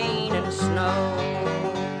through the rain and snow.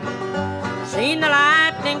 Seen the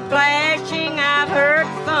lightning flashing, I've heard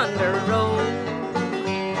thunder roll.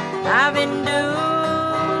 I've endured.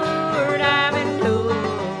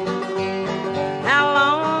 How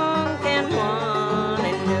long can one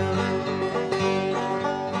endure?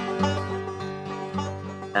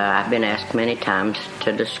 I've been asked many times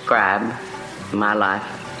to describe my life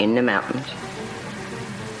in the mountains.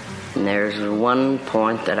 And there's one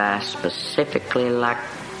point that I specifically like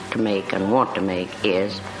to make and want to make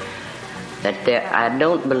is that I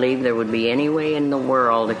don't believe there would be any way in the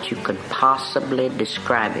world that you could possibly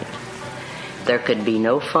describe it. There could be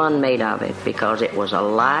no fun made of it because it was a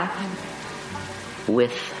life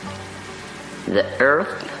with the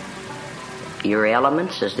earth, your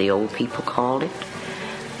elements, as the old people called it,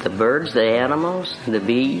 the birds, the animals, the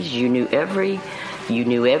bees. You knew every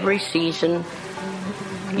season.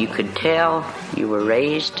 You could tell. You were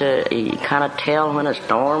raised to kind of tell when a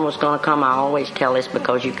storm was going to come. I always tell this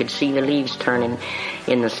because you could see the leaves turning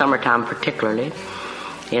in the summertime, particularly.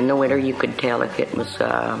 In the winter, you could tell if it was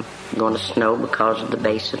going to snow because of the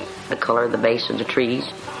color of the base of the trees.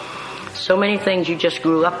 So many things you just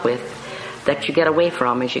grew up with that you get away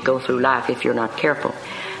from as you go through life if you're not careful.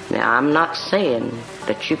 Now, I'm not saying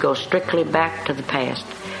that you go strictly back to the past,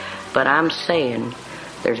 but I'm saying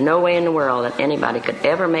There's no way in the world that anybody could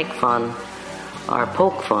ever make fun or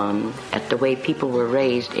poke fun at the way people were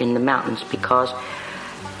raised in the mountains, because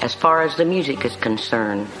as far as the music is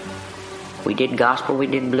concerned, we did gospel, we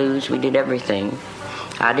did blues, we did everything.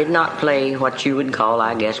 I did not play what you would call,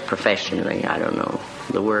 I guess, professionally. I don't know.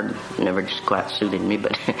 The word never just quite suited me,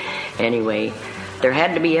 but anyway, there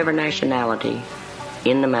had to be every nationality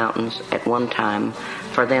in the mountains at one time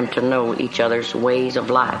for them to know each other's ways of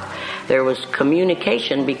life. There was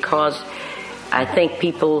communication because I think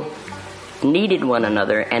people needed one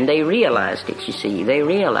another, and they realized it, you see. They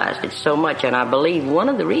realized it so much, and I believe one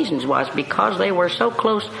of the reasons was because they were so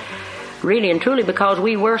close, really and truly because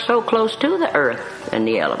we were so close to the earth and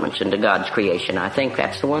the elements and to God's creation. I think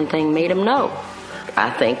that's the one thing made them know. I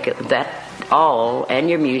think that all, and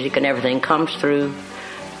your music and everything, comes through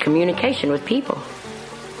communication with people.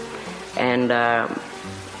 And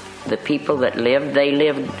the people that lived, they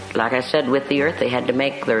lived, like I said, with the earth. They had to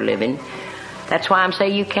make their living. That's why I'm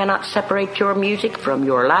saying you cannot separate your music from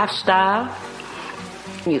your lifestyle.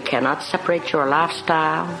 You cannot separate your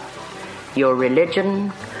lifestyle, your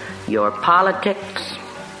religion, your politics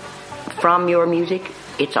from your music.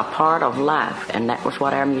 It's a part of life, and that was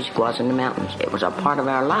what our music was in the mountains. It was a part of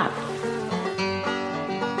our life.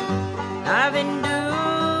 I've endured.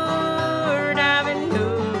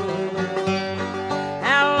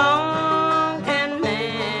 How long can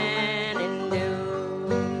man endure?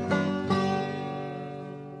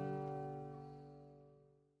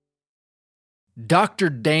 Dr.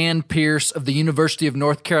 Dan Pierce of the University of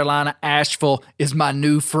North Carolina, Asheville, is my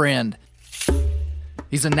new friend.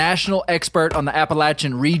 He's a national expert on the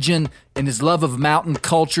Appalachian region, and his love of mountain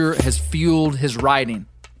culture has fueled his writing.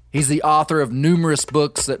 He's the author of numerous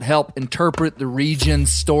books that help interpret the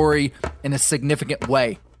region's story in a significant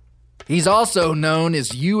way. He's also known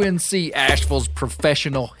as UNC Asheville's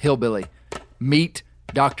professional hillbilly. Meet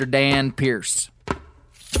Dr. Dan Pierce.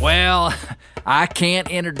 Well, I can't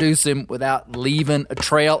introduce him without leaving a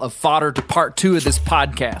trail of fodder to part 2 of this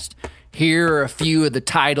podcast. Here are a few of the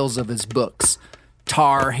titles of his books: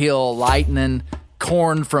 Tar Heel Lightning,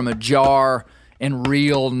 Corn from a Jar, and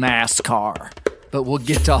Real NASCAR. But we'll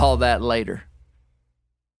get to all that later.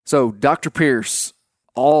 So, Dr. Pierce,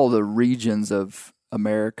 all the regions of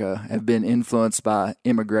America have been influenced by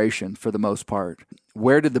immigration for the most part.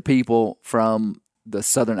 Where did the people from the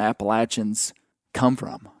Southern Appalachians come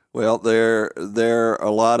from? Well, there are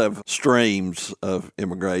a lot of streams of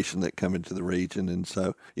immigration that come into the region, and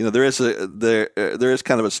so there is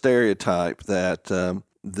kind of a stereotype that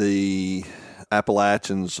the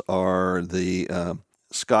Appalachians are the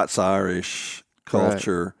Scots-Irish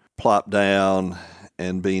culture plopped down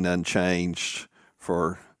and being unchanged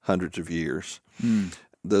for hundreds of years.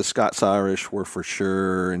 The Scots-Irish were for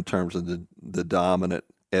sure in terms of the dominant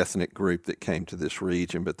ethnic group that came to this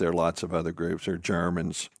region, but there are lots of other groups. There are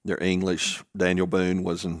Germans, there are English. Daniel Boone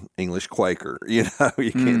was an English Quaker. You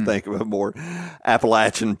can't think of a more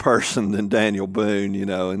Appalachian person than Daniel Boone,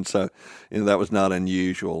 and so that was not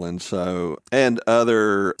unusual. And so, and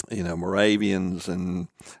other, Moravians, and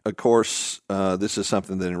of course, this is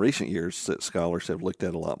something that in recent years that scholars have looked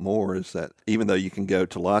at a lot more, is that even though you can go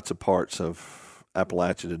to lots of parts of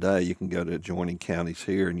Appalachia today, you can go to adjoining counties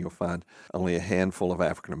here and you'll find only a handful of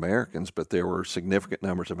African Americans, but there were significant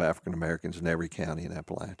numbers of African Americans in every county in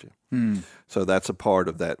Appalachia. So that's a part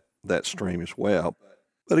of that stream as well.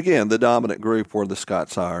 But again, the dominant group were the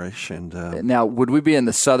Scots-Irish. And now, would we be in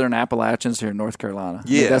the Southern Appalachians here in North Carolina?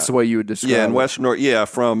 Yeah, that's the way you would describe it. Yeah, in Western North. Yeah,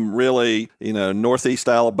 from really northeast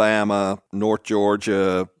Alabama, North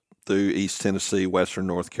Georgia, through East Tennessee, Western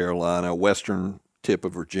North Carolina, western tip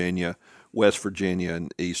of Virginia, West Virginia,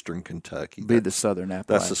 and eastern Kentucky. Be the Southern Appalachian.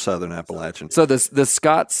 That's the Southern Appalachian. So the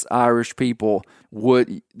Scots-Irish people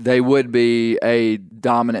would be a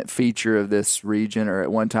dominant feature of this region, or at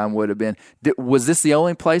one time would have been. Was this the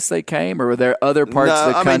only place they came, or were there other parts of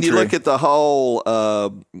the country? I mean, you look at the whole,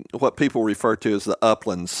 what people refer to as the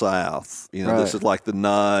upland South. This is like the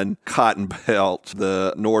non-cotton belt,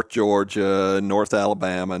 the North Georgia, North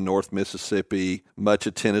Alabama, North Mississippi, much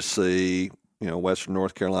of Tennessee, Western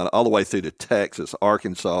North Carolina, all the way through to Texas,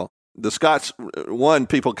 Arkansas. The Scots,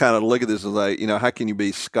 people kind of look at this as like, how can you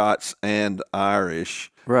be Scots and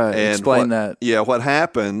Irish? Right, and explain that. Yeah, what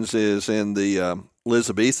happens is in the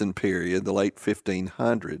Elizabethan period, the late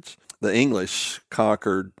 1500s, the English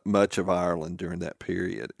conquered much of Ireland during that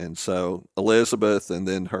period. And so Elizabeth and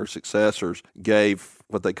then her successors gave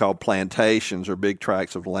what they called plantations, or big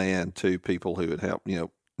tracts of land, to people who had helped,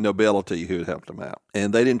 nobility who had helped them out.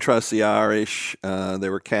 And they didn't trust the Irish. They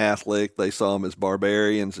were Catholic. They saw them as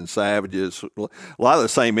barbarians and savages. A lot of the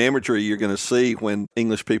same imagery you're going to see when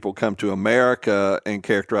English people come to America and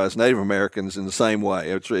characterize Native Americans in the same way.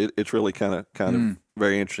 It's really kind of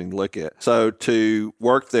very interesting to look at. So to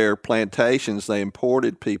work their plantations, they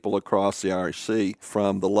imported people across the Irish Sea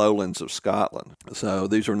from the lowlands of Scotland. So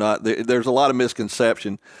these are not, there's a lot of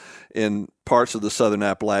misconception in parts of the southern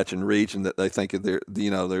Appalachian region that they think of they're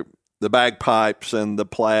the bagpipes and the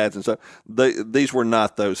plaids and so these were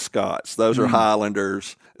not those Scots. Those are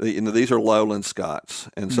Highlanders. These are lowland Scots.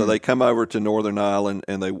 And so they come over to Northern Ireland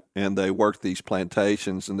and they work these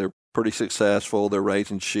plantations, and they're pretty successful. They're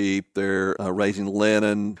raising sheep. They're raising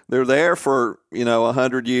linen. They're there for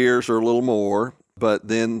 100 years or a little more, but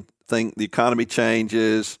then the economy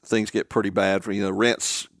changes. Things get pretty bad for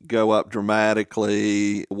rents go up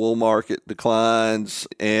dramatically, wool market declines,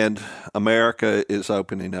 and America is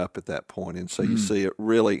opening up at that point. And so you see it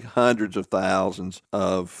really hundreds of thousands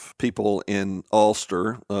of people in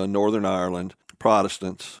Ulster, Northern Ireland,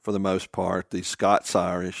 Protestants for the most part, the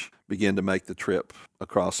Scots-Irish, begin to make the trip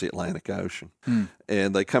across the Atlantic Ocean.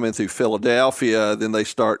 And they come in through Philadelphia, then they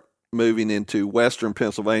start moving into western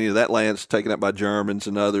Pennsylvania. That land's taken up by Germans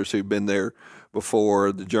and others who've been there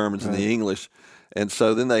before, the Germans and the English. And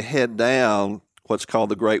so then they head down what's called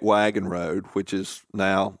the Great Wagon Road, which is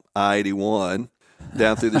now I-81,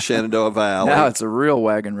 down through the Shenandoah Valley. Now it's a real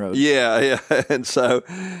wagon road. Yeah. And so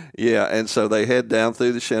they head down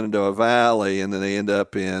through the Shenandoah Valley, and then they end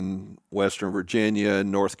up in western Virginia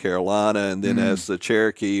and North Carolina. And then as the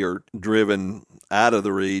Cherokee are driven out of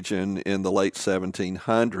the region in the late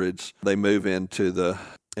 1700s, they move into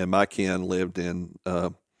and my kin lived in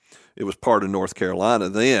it was part of North Carolina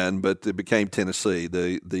then, but it became Tennessee,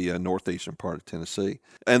 the northeastern part of Tennessee.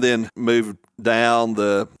 And then moved down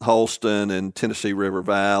the Holston and Tennessee River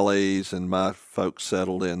valleys, and my folks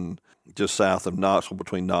settled in just south of Knoxville,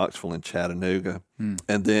 between Knoxville and Chattanooga,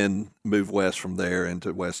 and then moved west from there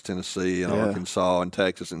into West Tennessee and Arkansas and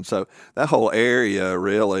Texas. And so that whole area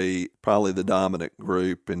really probably the dominant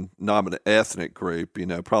group and dominant ethnic group,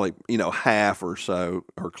 probably, half or so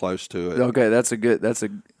or close to it. Okay,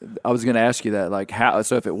 I was going to ask you that, like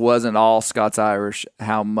so if it wasn't all Scots-Irish,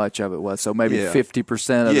 how much of it was? So maybe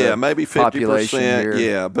 50% of the maybe 50%, population here.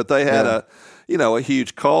 Yeah, but they had a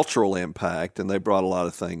huge cultural impact, and they brought a lot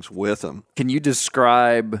of things with them. Can you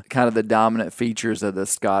describe kind of the dominant features of the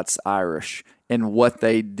Scots-Irish and what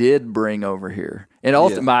they did bring over here? And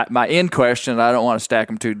ultimately, my end question, I don't want to stack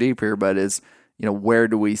them too deep here, but is, where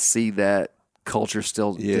do we see that culture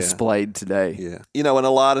still displayed today? Yeah. In a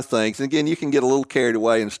lot of things, and again, you can get a little carried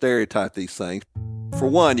away and stereotype these things. For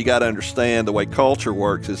one, you got to understand the way culture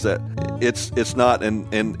works is that it's not,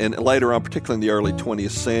 and later on, particularly in the early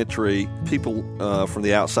 20th century, people from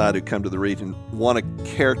the outside who come to the region want to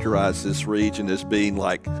characterize this region as being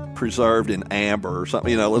like preserved in amber or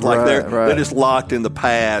something, like they're just locked in the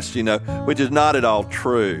past, which is not at all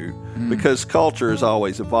true. Because culture is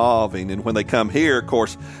always evolving, and when they come here, of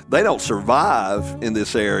course, they don't survive in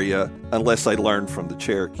this area unless they learn from the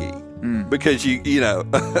Cherokee. Because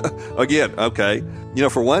again, okay,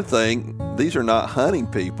 for one thing, these are not hunting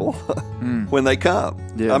people when they come.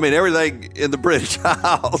 Yeah. I mean, everything in the British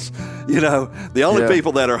Isles, the only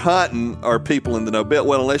people that are hunting are people in the nobility.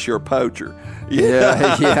 Well, unless you're a poacher. You're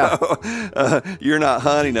not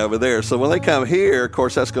hunting over there. So when they come here, of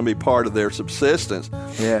course, that's going to be part of their subsistence.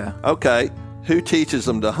 Yeah. Okay, who teaches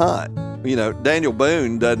them to hunt? Daniel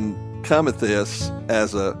Boone doesn't come at this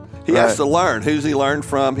as he has to learn. Who's he learned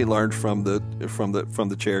from? He learned from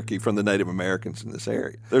the Cherokee, from the Native Americans in this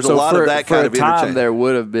area. There's a lot of that kind of interchange. For a time, there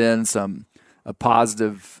would have been a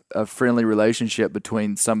positive, friendly relationship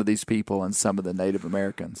between some of these people and some of the Native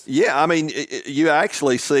Americans. Yeah, I mean, you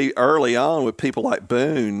actually see early on with people like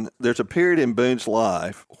Boone, there's a period in Boone's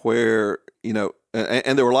life where, and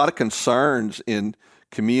there were a lot of concerns in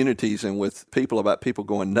communities and with people about people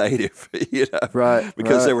going native,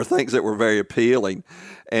 because there were things that were very appealing.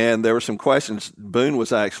 And there were some questions. Boone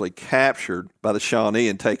was actually captured by the Shawnee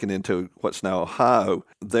and taken into what's now Ohio.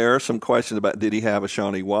 There are some questions about, did he have a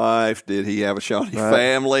Shawnee wife? Did he have a Shawnee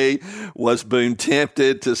family? Was Boone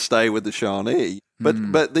tempted to stay with the Shawnee?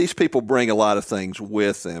 But these people bring a lot of things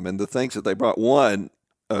with them. And the things that they brought, one,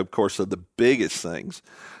 of course, of the biggest things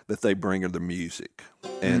that they bring are the music.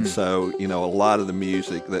 And so, a lot of the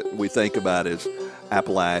music that we think about as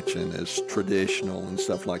Appalachian, as traditional and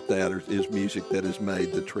stuff like that is music that has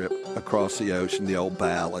made the trip across the ocean, the old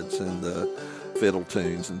ballads and the fiddle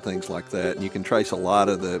tunes and things like that. And you can trace a lot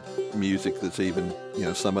of the music that's even,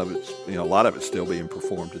 some of it's, a lot of it's still being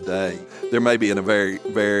performed today. There may be in a very,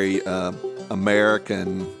 very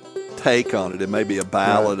American take on it. It may be a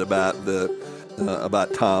ballad about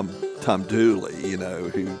Tom Dooley, you know,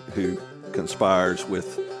 who conspires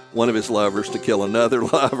with one of his lovers to kill another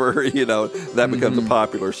lover. You know, that becomes a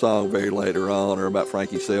popular song very later on, or about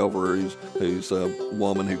Frankie Silver, who's a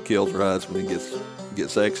woman who kills her husband and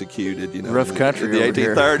gets executed. You know, rough country in the over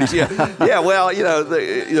here. 1830s. Yeah, yeah. Well, you know,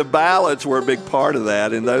 the ballads were a big part of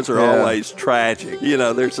that, and those are always tragic. You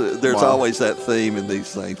know, there's always that theme in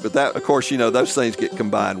these things. But that, of course, you know, those things get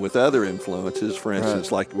combined with other influences. For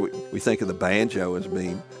instance, like we think of the banjo as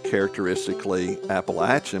being characteristically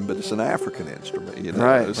Appalachian, but it's an African instrument. You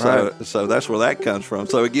know, so that's where that comes from.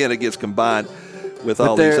 So again, it gets combined with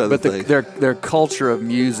all these other things. Their culture of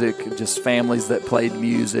music, just families that played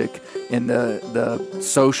music, and the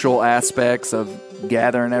social aspects of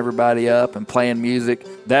gathering everybody up and playing music,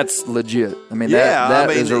 that's legit. I mean,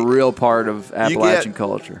 that is a real part of Appalachian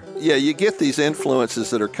culture. Yeah, you get these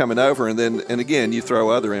influences that are coming over, and again, you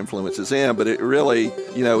throw other influences in, but it really,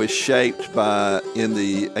 you know, is shaped by, in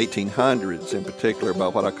the 1800s in particular, by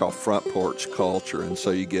what I call front porch culture. And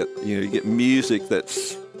so you get music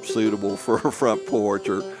that's suitable for a front porch,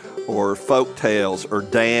 or folk tales, or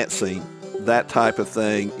dancing. That type of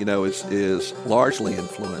thing, you know, is largely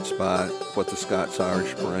influenced by what the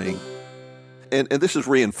Scots-Irish bring. And this is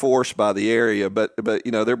reinforced by the area, but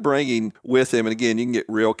you know, they're bringing with them, and again, you can get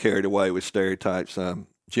real carried away with stereotypes.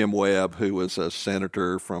 Jim Webb, who was a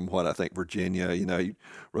senator from Virginia, you know, he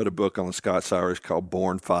wrote a book on the Scots-Irish called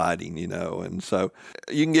Born Fighting, you know, and so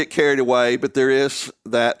you can get carried away, but there is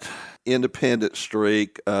that independent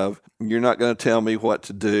streak of, you're not going to tell me what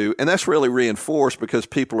to do. And that's really reinforced because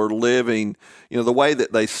people are living, you know, the way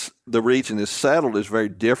that the region is settled is very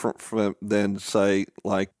different than, say,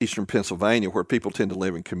 like eastern Pennsylvania, where people tend to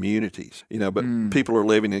live in communities, you know, but people are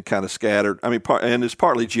living in kind of scattered, I mean, and it's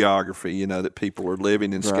partly geography, you know, that people are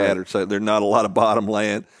living in scattered, so there's not a lot of bottom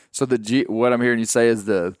land. So what I'm hearing you say is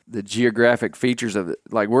the geographic features of it.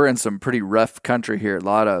 Like, we're in some pretty rough country here, a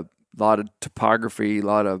lot of topography, a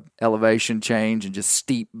lot of elevation change, and just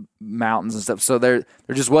steep mountains and stuff. So there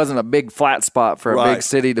just wasn't a big flat spot for a big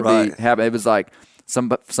city to be having. It was like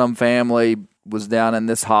some family was down in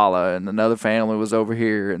this hollow, and another family was over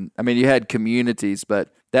here. And I mean, you had communities,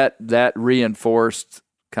 but that reinforced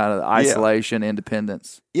kind of isolation,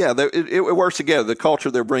 independence. Yeah, it works together. The culture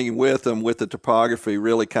they're bringing with them, with the topography,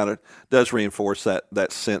 really kind of does reinforce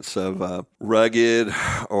that sense of rugged,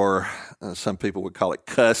 or some people would call it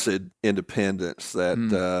cussed independence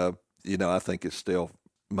that, you know, I think is still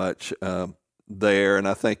much there. And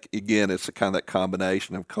I think, again, it's a kind of that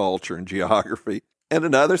combination of culture and geography. And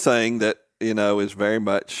another thing that, you know, is very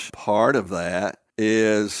much part of that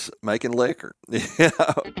is making liquor.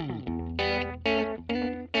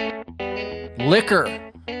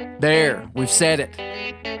 Liquor. There, we've said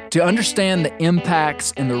it. To understand the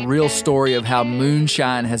impacts and the real story of how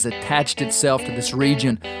moonshine has attached itself to this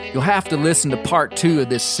region, you'll have to listen to part 2 of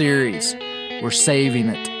this series. We're saving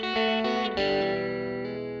it.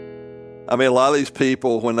 I mean, a lot of these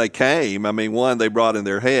people, when they came, I mean, one, they brought in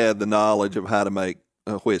their head the knowledge of how to make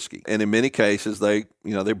whiskey. And in many cases, they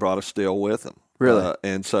brought a still with them. Really?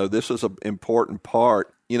 And so this was an important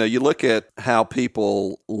part. You know, you look at how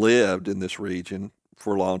people lived in this region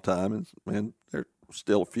for a long time, and there are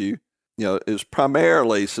still a few. You know, it was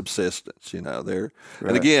primarily subsistence. You know,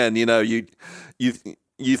 and again, you know,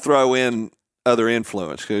 you throw in other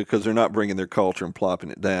influence because they're not bringing their culture and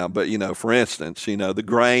plopping it down. But you know, for instance, you know, the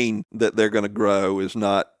grain that they're going to grow is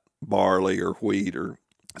not barley or wheat, or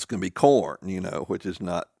it's going to be corn. You know, which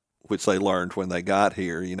they learned when they got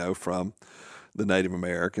here. You know, from the Native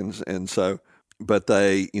Americans, and so. But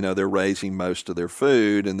they're raising most of their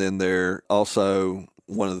food, and then they're also,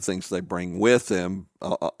 one of the things they bring with them,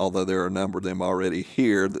 although there are a number of them already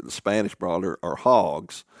here that the Spanish brought, are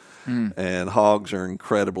hogs. And hogs are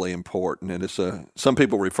incredibly important, and some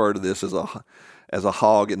people refer to this as a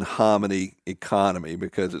hog and hominy economy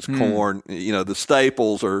because it's corn. You know, the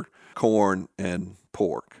staples are corn and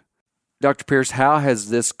pork. Dr. Pierce, how has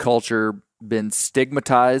this culture been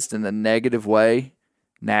stigmatized in a negative way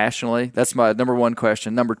nationally? That's my number one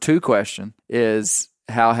question. Number two question is,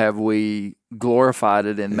 how have we glorified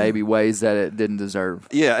it in maybe ways that it didn't deserve?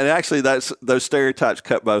 Yeah, and actually those stereotypes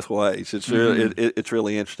cut both ways. It's really, it's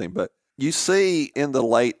really interesting. But you see in the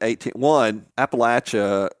late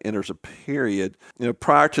Appalachia enters a period, you know,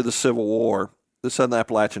 prior to the Civil War, the Southern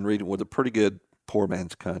Appalachian region was a pretty good poor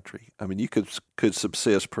man's country. I mean, you could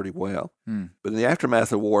subsist pretty well. But in the aftermath of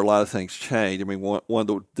the war, a lot of things changed. I mean,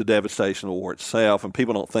 one the devastation of the war itself, and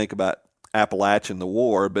people don't think about Appalachian the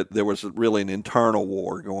war, but there was really an internal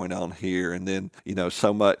war going on here. And then,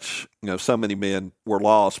 so many men were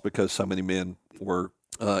lost because so many men were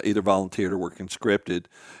either volunteered or were conscripted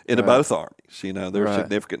into both armies. There are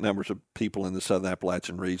significant numbers of people in the Southern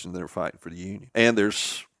Appalachian region that are fighting for the Union. And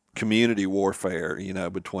there's community warfare,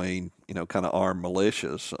 between, kind of armed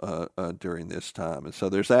militias during this time. And so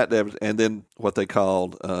there's that. And then what they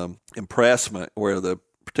called impressment, where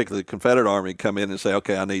particularly the Confederate Army come in and say,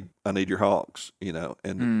 okay, I need your hogs,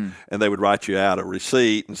 and they would write you out a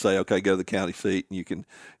receipt and say, okay, go to the county seat and you can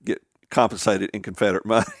get compensated in Confederate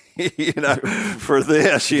money, for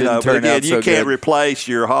this, But again, you can't replace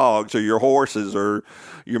your hogs or your horses or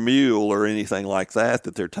your mule or anything like that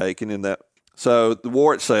they're taking in that. So the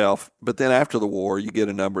war itself, but then after the war, you get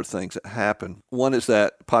a number of things that happen. One is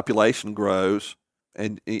that population grows.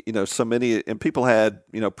 And, so many, and people had,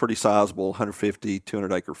 pretty sizable 150,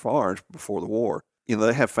 200 acre farms before the war.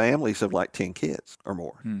 They have families of like 10 kids or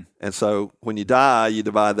more. And so when you die, you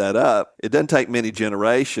divide that up. It doesn't take many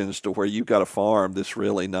generations to where you've got a farm that's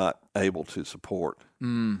really not able to support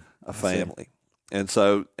a family. And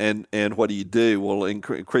so, and what do you do? Well,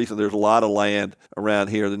 increasingly, there's a lot of land around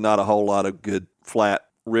here. There's not a whole lot of good flat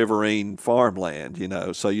riverine farmland,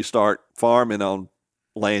 So you start farming on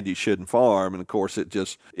land you shouldn't farm, and of course it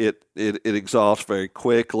exhausts very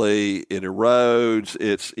quickly, it erodes,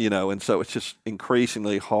 and so it's just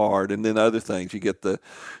increasingly hard. And then other things, you get the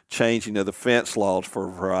changing of the fence laws for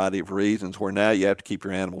a variety of reasons, where now you have to keep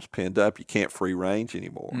your animals penned up, you can't free range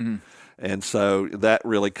anymore. And so that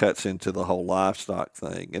really cuts into the whole livestock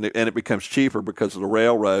thing. And it becomes cheaper because of the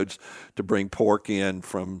railroads to bring pork in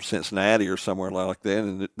from Cincinnati or somewhere like that,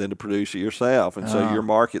 and then to produce it yourself. And so your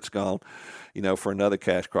market's gone, for another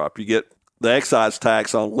cash crop. You get the excise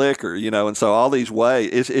tax on liquor, and so all these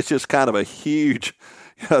ways, it's just kind of a huge,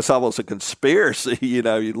 it's almost a conspiracy, you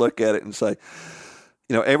look at it and say,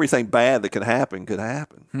 everything bad that could happen could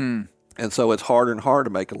happen. And so it's harder and harder to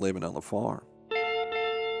make a living on the farm.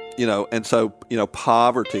 And so,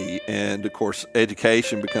 poverty and, of course,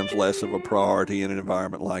 education becomes less of a priority in an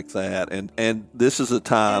environment like that. And this is a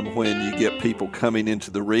time when you get people coming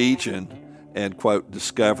into the region and, quote,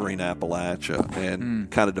 discovering Appalachia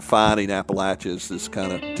and kind of defining Appalachia as this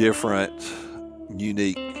kind of different,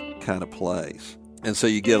 unique kind of place. And so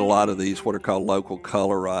you get a lot of these what are called local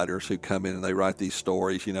color writers who come in and they write these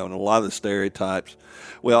stories, and a lot of the stereotypes.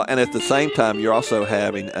 Well, and at the same time, you're also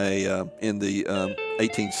having in the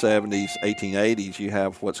 1870s, 1880s, you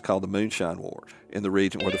have what's called the Moonshine Wars in the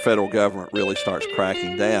region, where the federal government really starts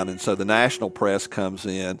cracking down. And so the national press comes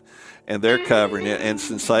in and they're covering it and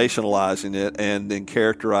sensationalizing it and then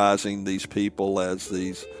characterizing these people as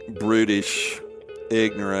these brutish,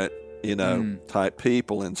 ignorant, type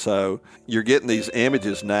people. And so you're getting these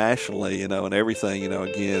images nationally, and everything,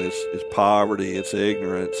 again, is poverty, it's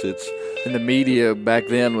ignorance, it's... And the media back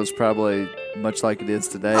then was probably much like it is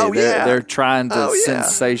today. Oh, they're trying to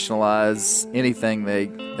sensationalize anything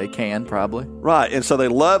they can, probably. Right, and so they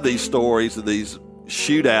love these stories of these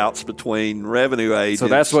shootouts between revenue agents. So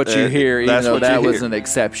that's what you hear, even though that was an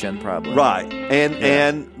exception, probably. Right.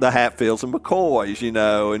 And the Hatfields and McCoys,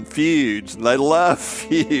 and feuds. And they love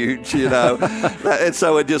feuds, And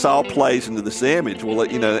so it just all plays into this image. Well,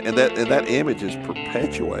 and that image is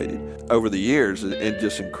perpetuated over the years in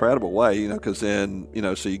just incredible way, because then,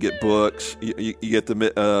 so you get books, you get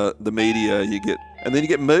the media, you get... And then you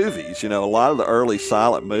get movies. A lot of the early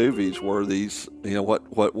silent movies were these,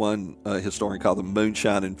 what one historian called the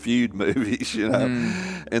moonshine and feud movies,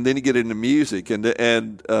 And then you get into music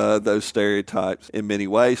and those stereotypes in many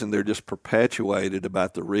ways, and they're just perpetuated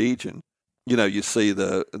about the region. You see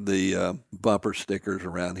the bumper stickers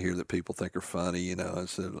around here that people think are funny.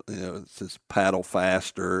 It says paddle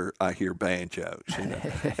faster, I hear banjos.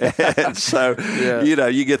 And so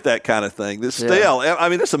you get that kind of thing. This still,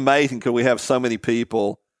 it's amazing because we have so many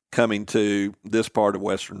people coming to this part of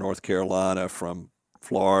Western North Carolina from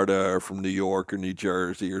Florida or from New York or New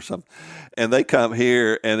Jersey or something, and they come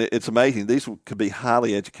here, and it's amazing. These could be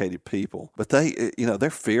highly educated people, but they're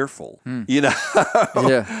fearful, of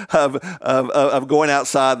going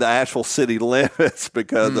outside the actual city limits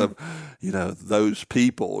because of those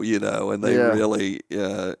people, and they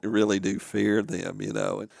really do fear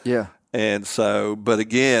them, And so, but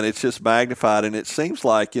again, it's just magnified, and it seems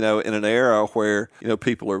like, in an era where,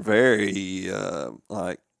 people are very,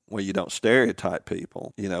 well, you don't stereotype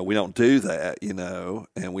people. We don't do that,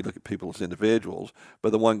 and we look at people as individuals.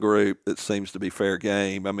 But the one group that seems to be fair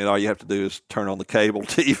game, I mean, all you have to do is turn on the cable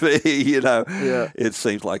TV, Yeah. It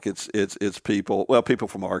seems like it's people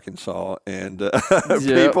from Arkansas and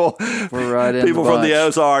Yep. We're right in people the from the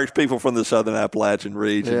bunch. Ozarks, people from the Southern Appalachian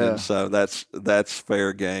region. Yeah. And so that's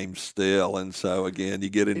fair game still. And so, again, you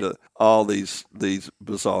get into all these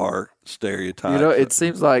bizarre stereotypes. It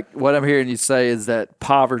seems like what I'm hearing you say is that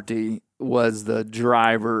poverty was the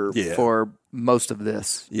driver Yeah. for most of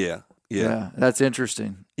this. Yeah. That's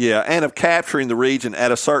interesting. Yeah, and of capturing the region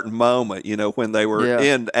at a certain moment, when they were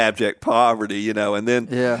in abject poverty, and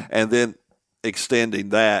then extending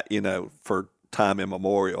that, for time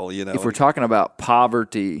immemorial, If we're talking about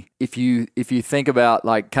poverty, if you think about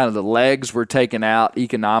like kind of the legs were taken out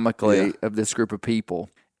economically of this group of people,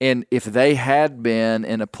 and if they had been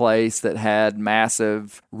in a place that had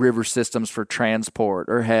massive river systems for transport,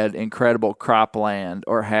 or had incredible cropland,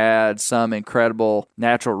 or had some incredible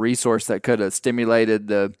natural resource that could have stimulated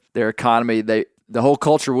their economy, the whole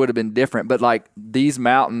culture would have been different. But like, these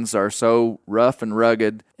mountains are so rough and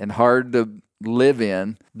rugged and hard to live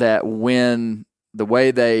in that when the way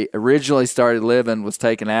they originally started living was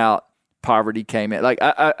taken out, poverty came in. Like,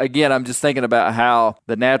 again, I'm just thinking about how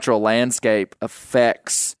the natural landscape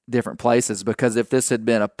affects different places, because if this had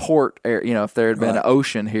been a port area, if there had been an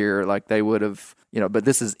ocean here, like they would have, but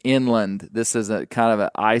this is inland. This is a kind of an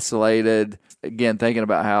isolated, again, thinking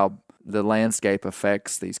about how the landscape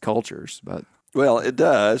affects these cultures. But well, it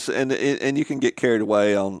does, and you can get carried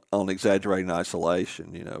away on exaggerating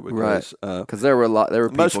isolation, because because there were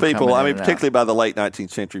most people. coming I in mean, and out. particularly by the late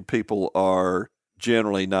 19th century, people are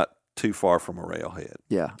generally not too far from a railhead.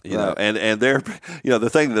 Yeah, you know, and they're, the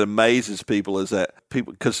thing that amazes people is that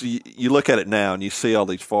people, because you look at it now and you see all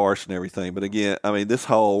these forests and everything, but again, I mean, this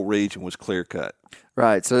whole region was clear cut.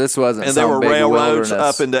 Right, so this wasn't, and there were big railroads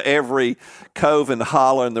wilderness. up into every cove and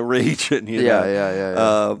hollow in the region.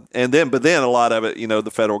 Yeah. And then a lot of it,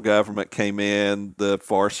 the federal government came in, the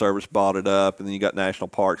Forest Service bought it up, and then you got national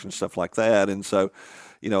parks and stuff like that. And so,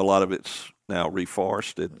 a lot of it's now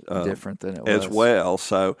reforested, different than it as was. well.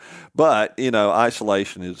 So, but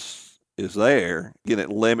isolation is there. Again, it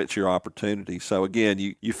limits your opportunity. So again,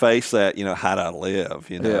 you face that. How do I live?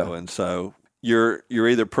 And so you're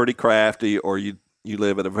either pretty crafty, or you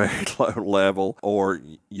live at a very low level, or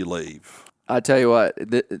you leave. I tell you what,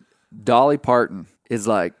 Dolly Parton is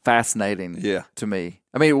like fascinating to me.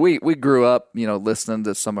 I mean, we grew up, listening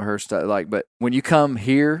to some of her stuff, but when you come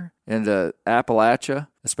here into Appalachia,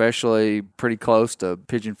 especially pretty close to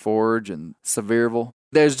Pigeon Forge and Sevierville,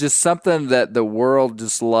 there's just something that the world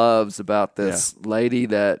just loves about this lady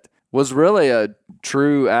that was really a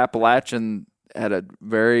true Appalachian, had a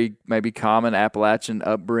very maybe common Appalachian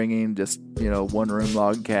upbringing, just, one-room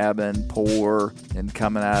log cabin, poor, and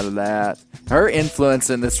coming out of that. Her influence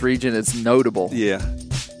in this region is notable. Yeah.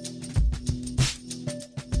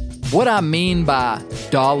 What I mean by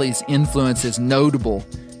Dolly's influence is notable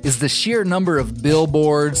is the sheer number of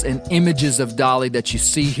billboards and images of Dolly that you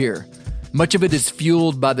see here. Much of it is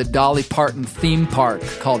fueled by the Dolly Parton theme park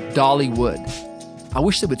called Dollywood. I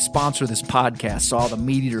wish they would sponsor this podcast so all the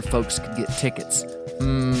Meat Eater folks could get tickets.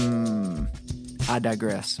 I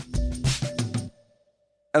digress.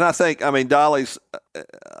 And I think, Dolly's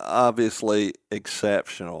obviously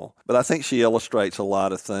exceptional, but I think she illustrates a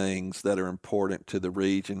lot of things that are important to the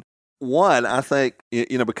region. One, I think,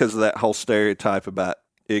 because of that whole stereotype about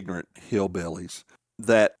ignorant hillbillies,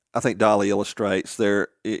 that I think Dolly illustrates there,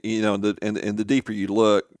 and the deeper you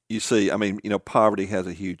look, you see, poverty has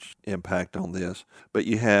a huge impact on this, but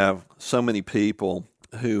you have so many people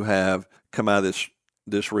who have come out of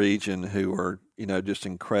this region who are, just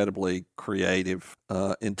incredibly creative,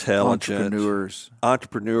 intelligent.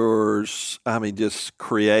 Entrepreneurs, just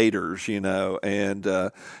creators, and,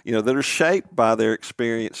 that are shaped by their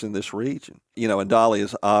experience in this region. And Dolly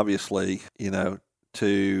is obviously, you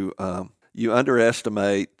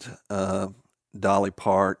underestimate Dolly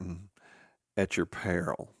Parton at your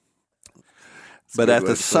peril. But at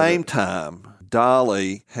the same time,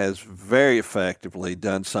 Dolly has very effectively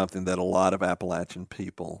done something that a lot of Appalachian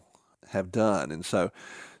people have done. And so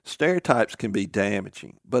stereotypes can be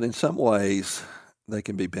damaging, but in some ways they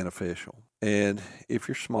can be beneficial. And if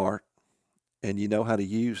you're smart and you know how to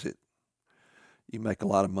use it, you make a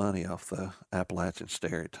lot of money off the Appalachian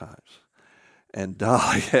stereotypes. And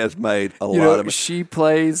Dolly has made a lot of it. She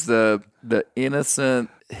plays the innocent,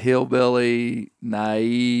 hillbilly,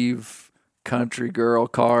 naive country girl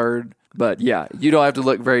card. But yeah, you don't have to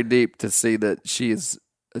look very deep to see that she is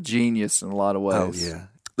a genius in a lot of ways. Oh, yeah.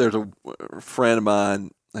 There's a friend of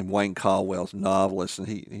mine named Wayne Caldwell's a novelist, and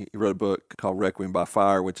he wrote a book called Requiem by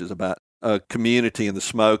Fire, which is about a community in the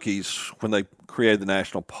Smokies. When they created the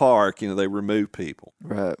national park, they removed people.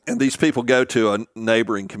 Right. And these people go to a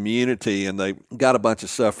neighboring community, and they got a bunch of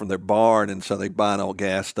stuff from their barn, and so they buy an old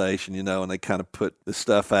gas station, and they kind of put the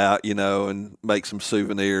stuff out, and make some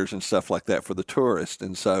souvenirs and stuff like that for the tourists.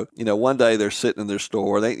 And so, one day they're sitting in their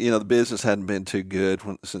store. They, the business hadn't been too good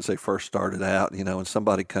since they first started out, and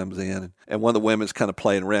somebody comes in, and one of the women's kind of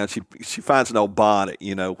playing around. She finds an old bonnet,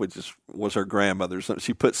 which was her grandmother's. So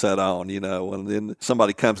she puts that on, and then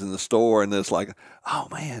somebody comes in the store, and it's like, oh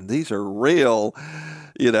man, these are real,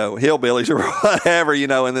 hillbillies or whatever,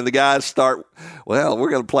 and then the guys start, well,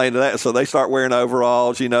 we're going to play into that. So they start wearing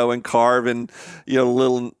overalls, and carving,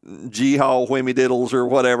 little G-Haul whammy diddles or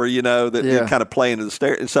whatever, that kind of play into the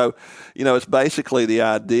stereo. And so, it's basically the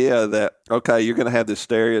idea that, okay, you're going to have this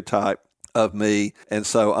stereotype of me, and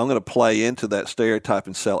so I'm going to play into that stereotype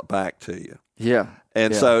and sell it back to you. Yeah.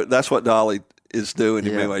 And so that's what Dolly is doing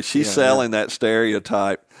in many ways. She's selling that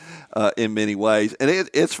stereotype in many ways, and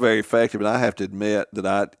it's very effective. And I have to admit that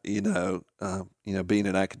I, being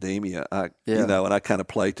in academia, and I kind of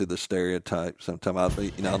play to the stereotype. Sometimes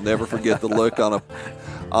I'll never forget the look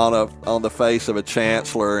on the face of a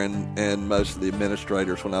chancellor and most of the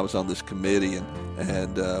administrators when I was on this committee,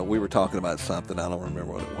 and we were talking about something. I don't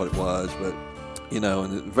remember what it was, but. And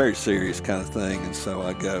a very serious kind of thing. And so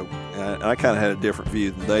I go, and I kind of had a different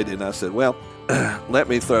view than they did. And I said, well, let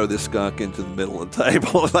me throw this skunk into the middle of the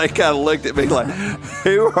table. And they kind of looked at me like,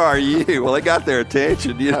 who are you? Well, they got their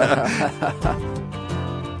attention,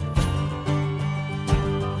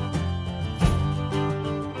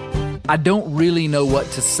 I don't really know what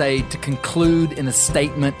to say to conclude in a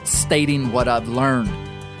statement stating what I've learned.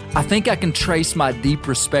 I think I can trace my deep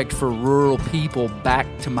respect for rural people back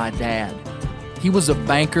to my dad. He was a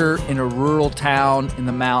banker in a rural town in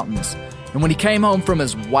the mountains. And when he came home from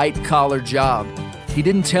his white-collar job, he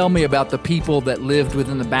didn't tell me about the people that lived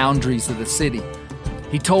within the boundaries of the city.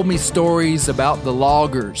 He told me stories about the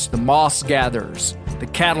loggers, the moss gatherers, the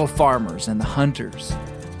cattle farmers, and the hunters.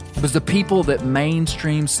 It was the people that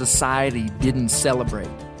mainstream society didn't celebrate.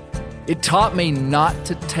 It taught me not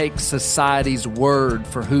to take society's word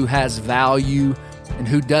for who has value and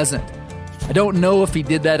who doesn't. I don't know if he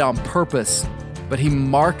did that on purpose, but he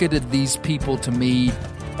marketed these people to me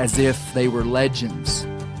as if they were legends.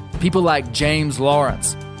 People like James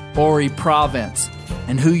Lawrence, Ori Province,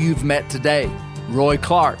 and who you've met today, Roy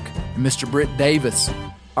Clark and Mr. Britt Davis,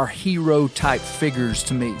 are hero-type figures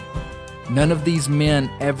to me. None of these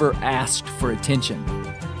men ever asked for attention.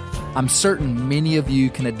 I'm certain many of you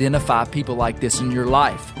can identify people like this in your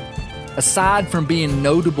life. Aside from being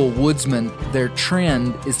notable woodsmen, their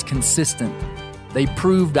trend is consistent. They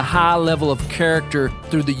proved a high level of character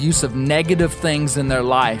through the use of negative things in their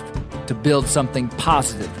life to build something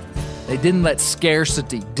positive. They didn't let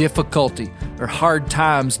scarcity, difficulty, or hard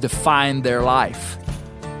times define their life.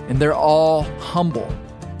 And they're all humble.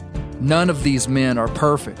 None of these men are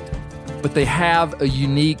perfect, but they have a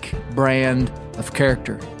unique brand of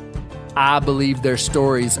character. I believe their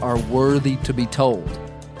stories are worthy to be told.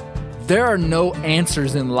 There are no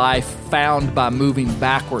answers in life found by moving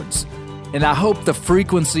backwards. And I hope the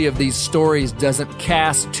frequency of these stories doesn't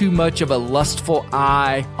cast too much of a lustful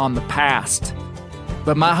eye on the past.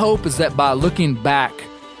 But my hope is that by looking back,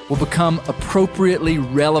 we'll become appropriately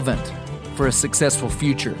relevant for a successful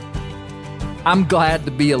future. I'm glad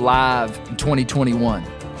to be alive in 2021.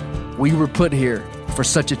 We were put here for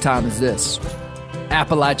such a time as this.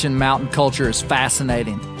 Appalachian mountain culture is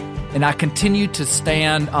fascinating, and I continue to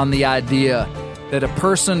stand on the idea that a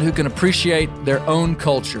person who can appreciate their own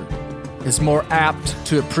culture is more apt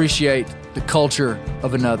to appreciate the culture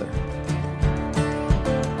of another.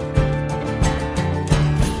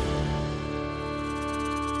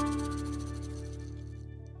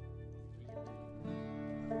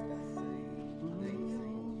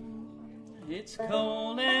 It's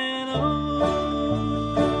cold and old,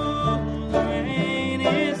 the rain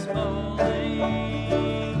is falling,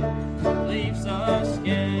 leaves are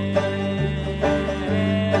scattered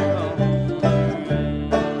all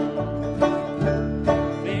around.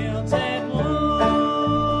 Fields that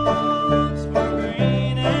once were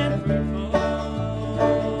green and fruitful,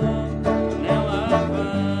 now are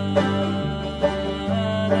fine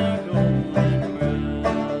and golden brown.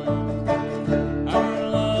 Our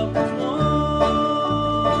love was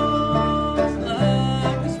once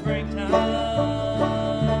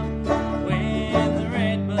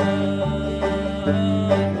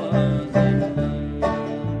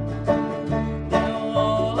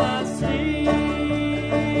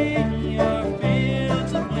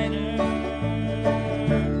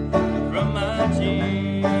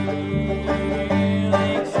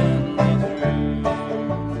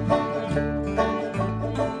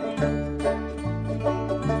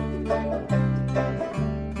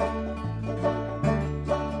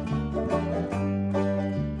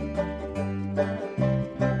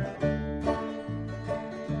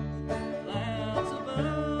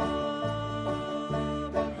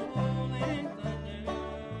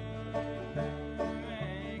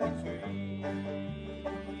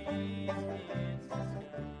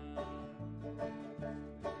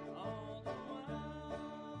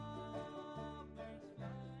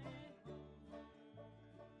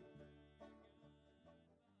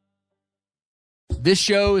This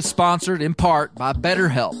show is sponsored in part by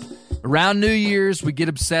BetterHelp. Around New Year's, we get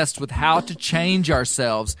obsessed with how to change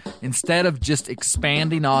ourselves instead of just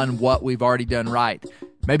expanding on what we've already done right.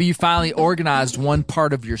 Maybe you finally organized one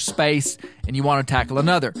part of your space and you want to tackle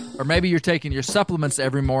another. Or maybe you're taking your supplements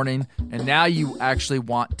every morning and now you actually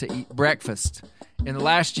want to eat breakfast. In the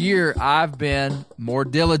last year, I've been more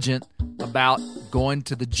diligent about going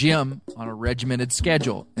to the gym on a regimented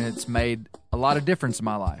schedule, and it's made a lot of difference in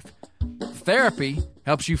my life. Therapy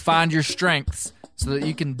helps you find your strengths so that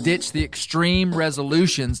you can ditch the extreme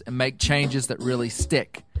resolutions and make changes that really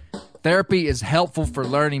stick. Therapy is helpful for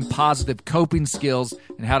learning positive coping skills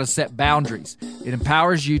and how to set boundaries. It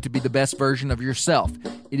empowers you to be the best version of yourself.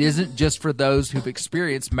 It isn't just for those who've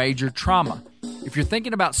experienced major trauma. If you're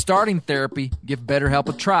thinking about starting therapy, give BetterHelp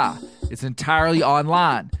a try. It's entirely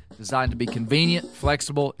online, designed to be convenient,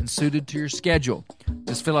 flexible, and suited to your schedule.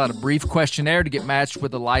 Just fill out a brief questionnaire to get matched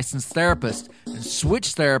with a licensed therapist and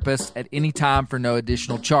switch therapists at any time for no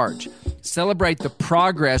additional charge. Celebrate the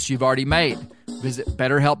progress you've already made. Visit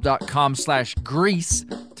BetterHelp.com/Grease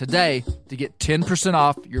today to get 10%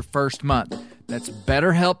 off your first month. That's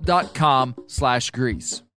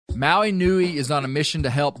BetterHelp.com/Grease. Maui Nui is on a mission to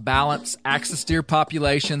help balance axis deer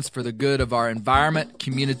populations for the good of our environment,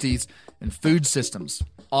 communities, and food systems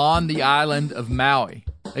on the island of Maui.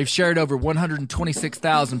 They've shared over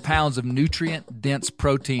 126,000 pounds of nutrient-dense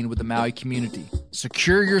protein with the Maui community.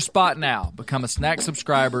 Secure your spot now. Become a Snack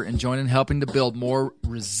subscriber and join in helping to build more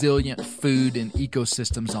resilient food and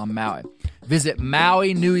ecosystems on Maui. Visit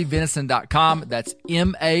MauiNuiVenison.com. That's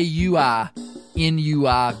MAUINUI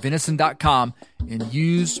venison.com and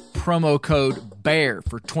use promo code BEAR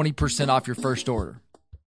for 20% off your first order.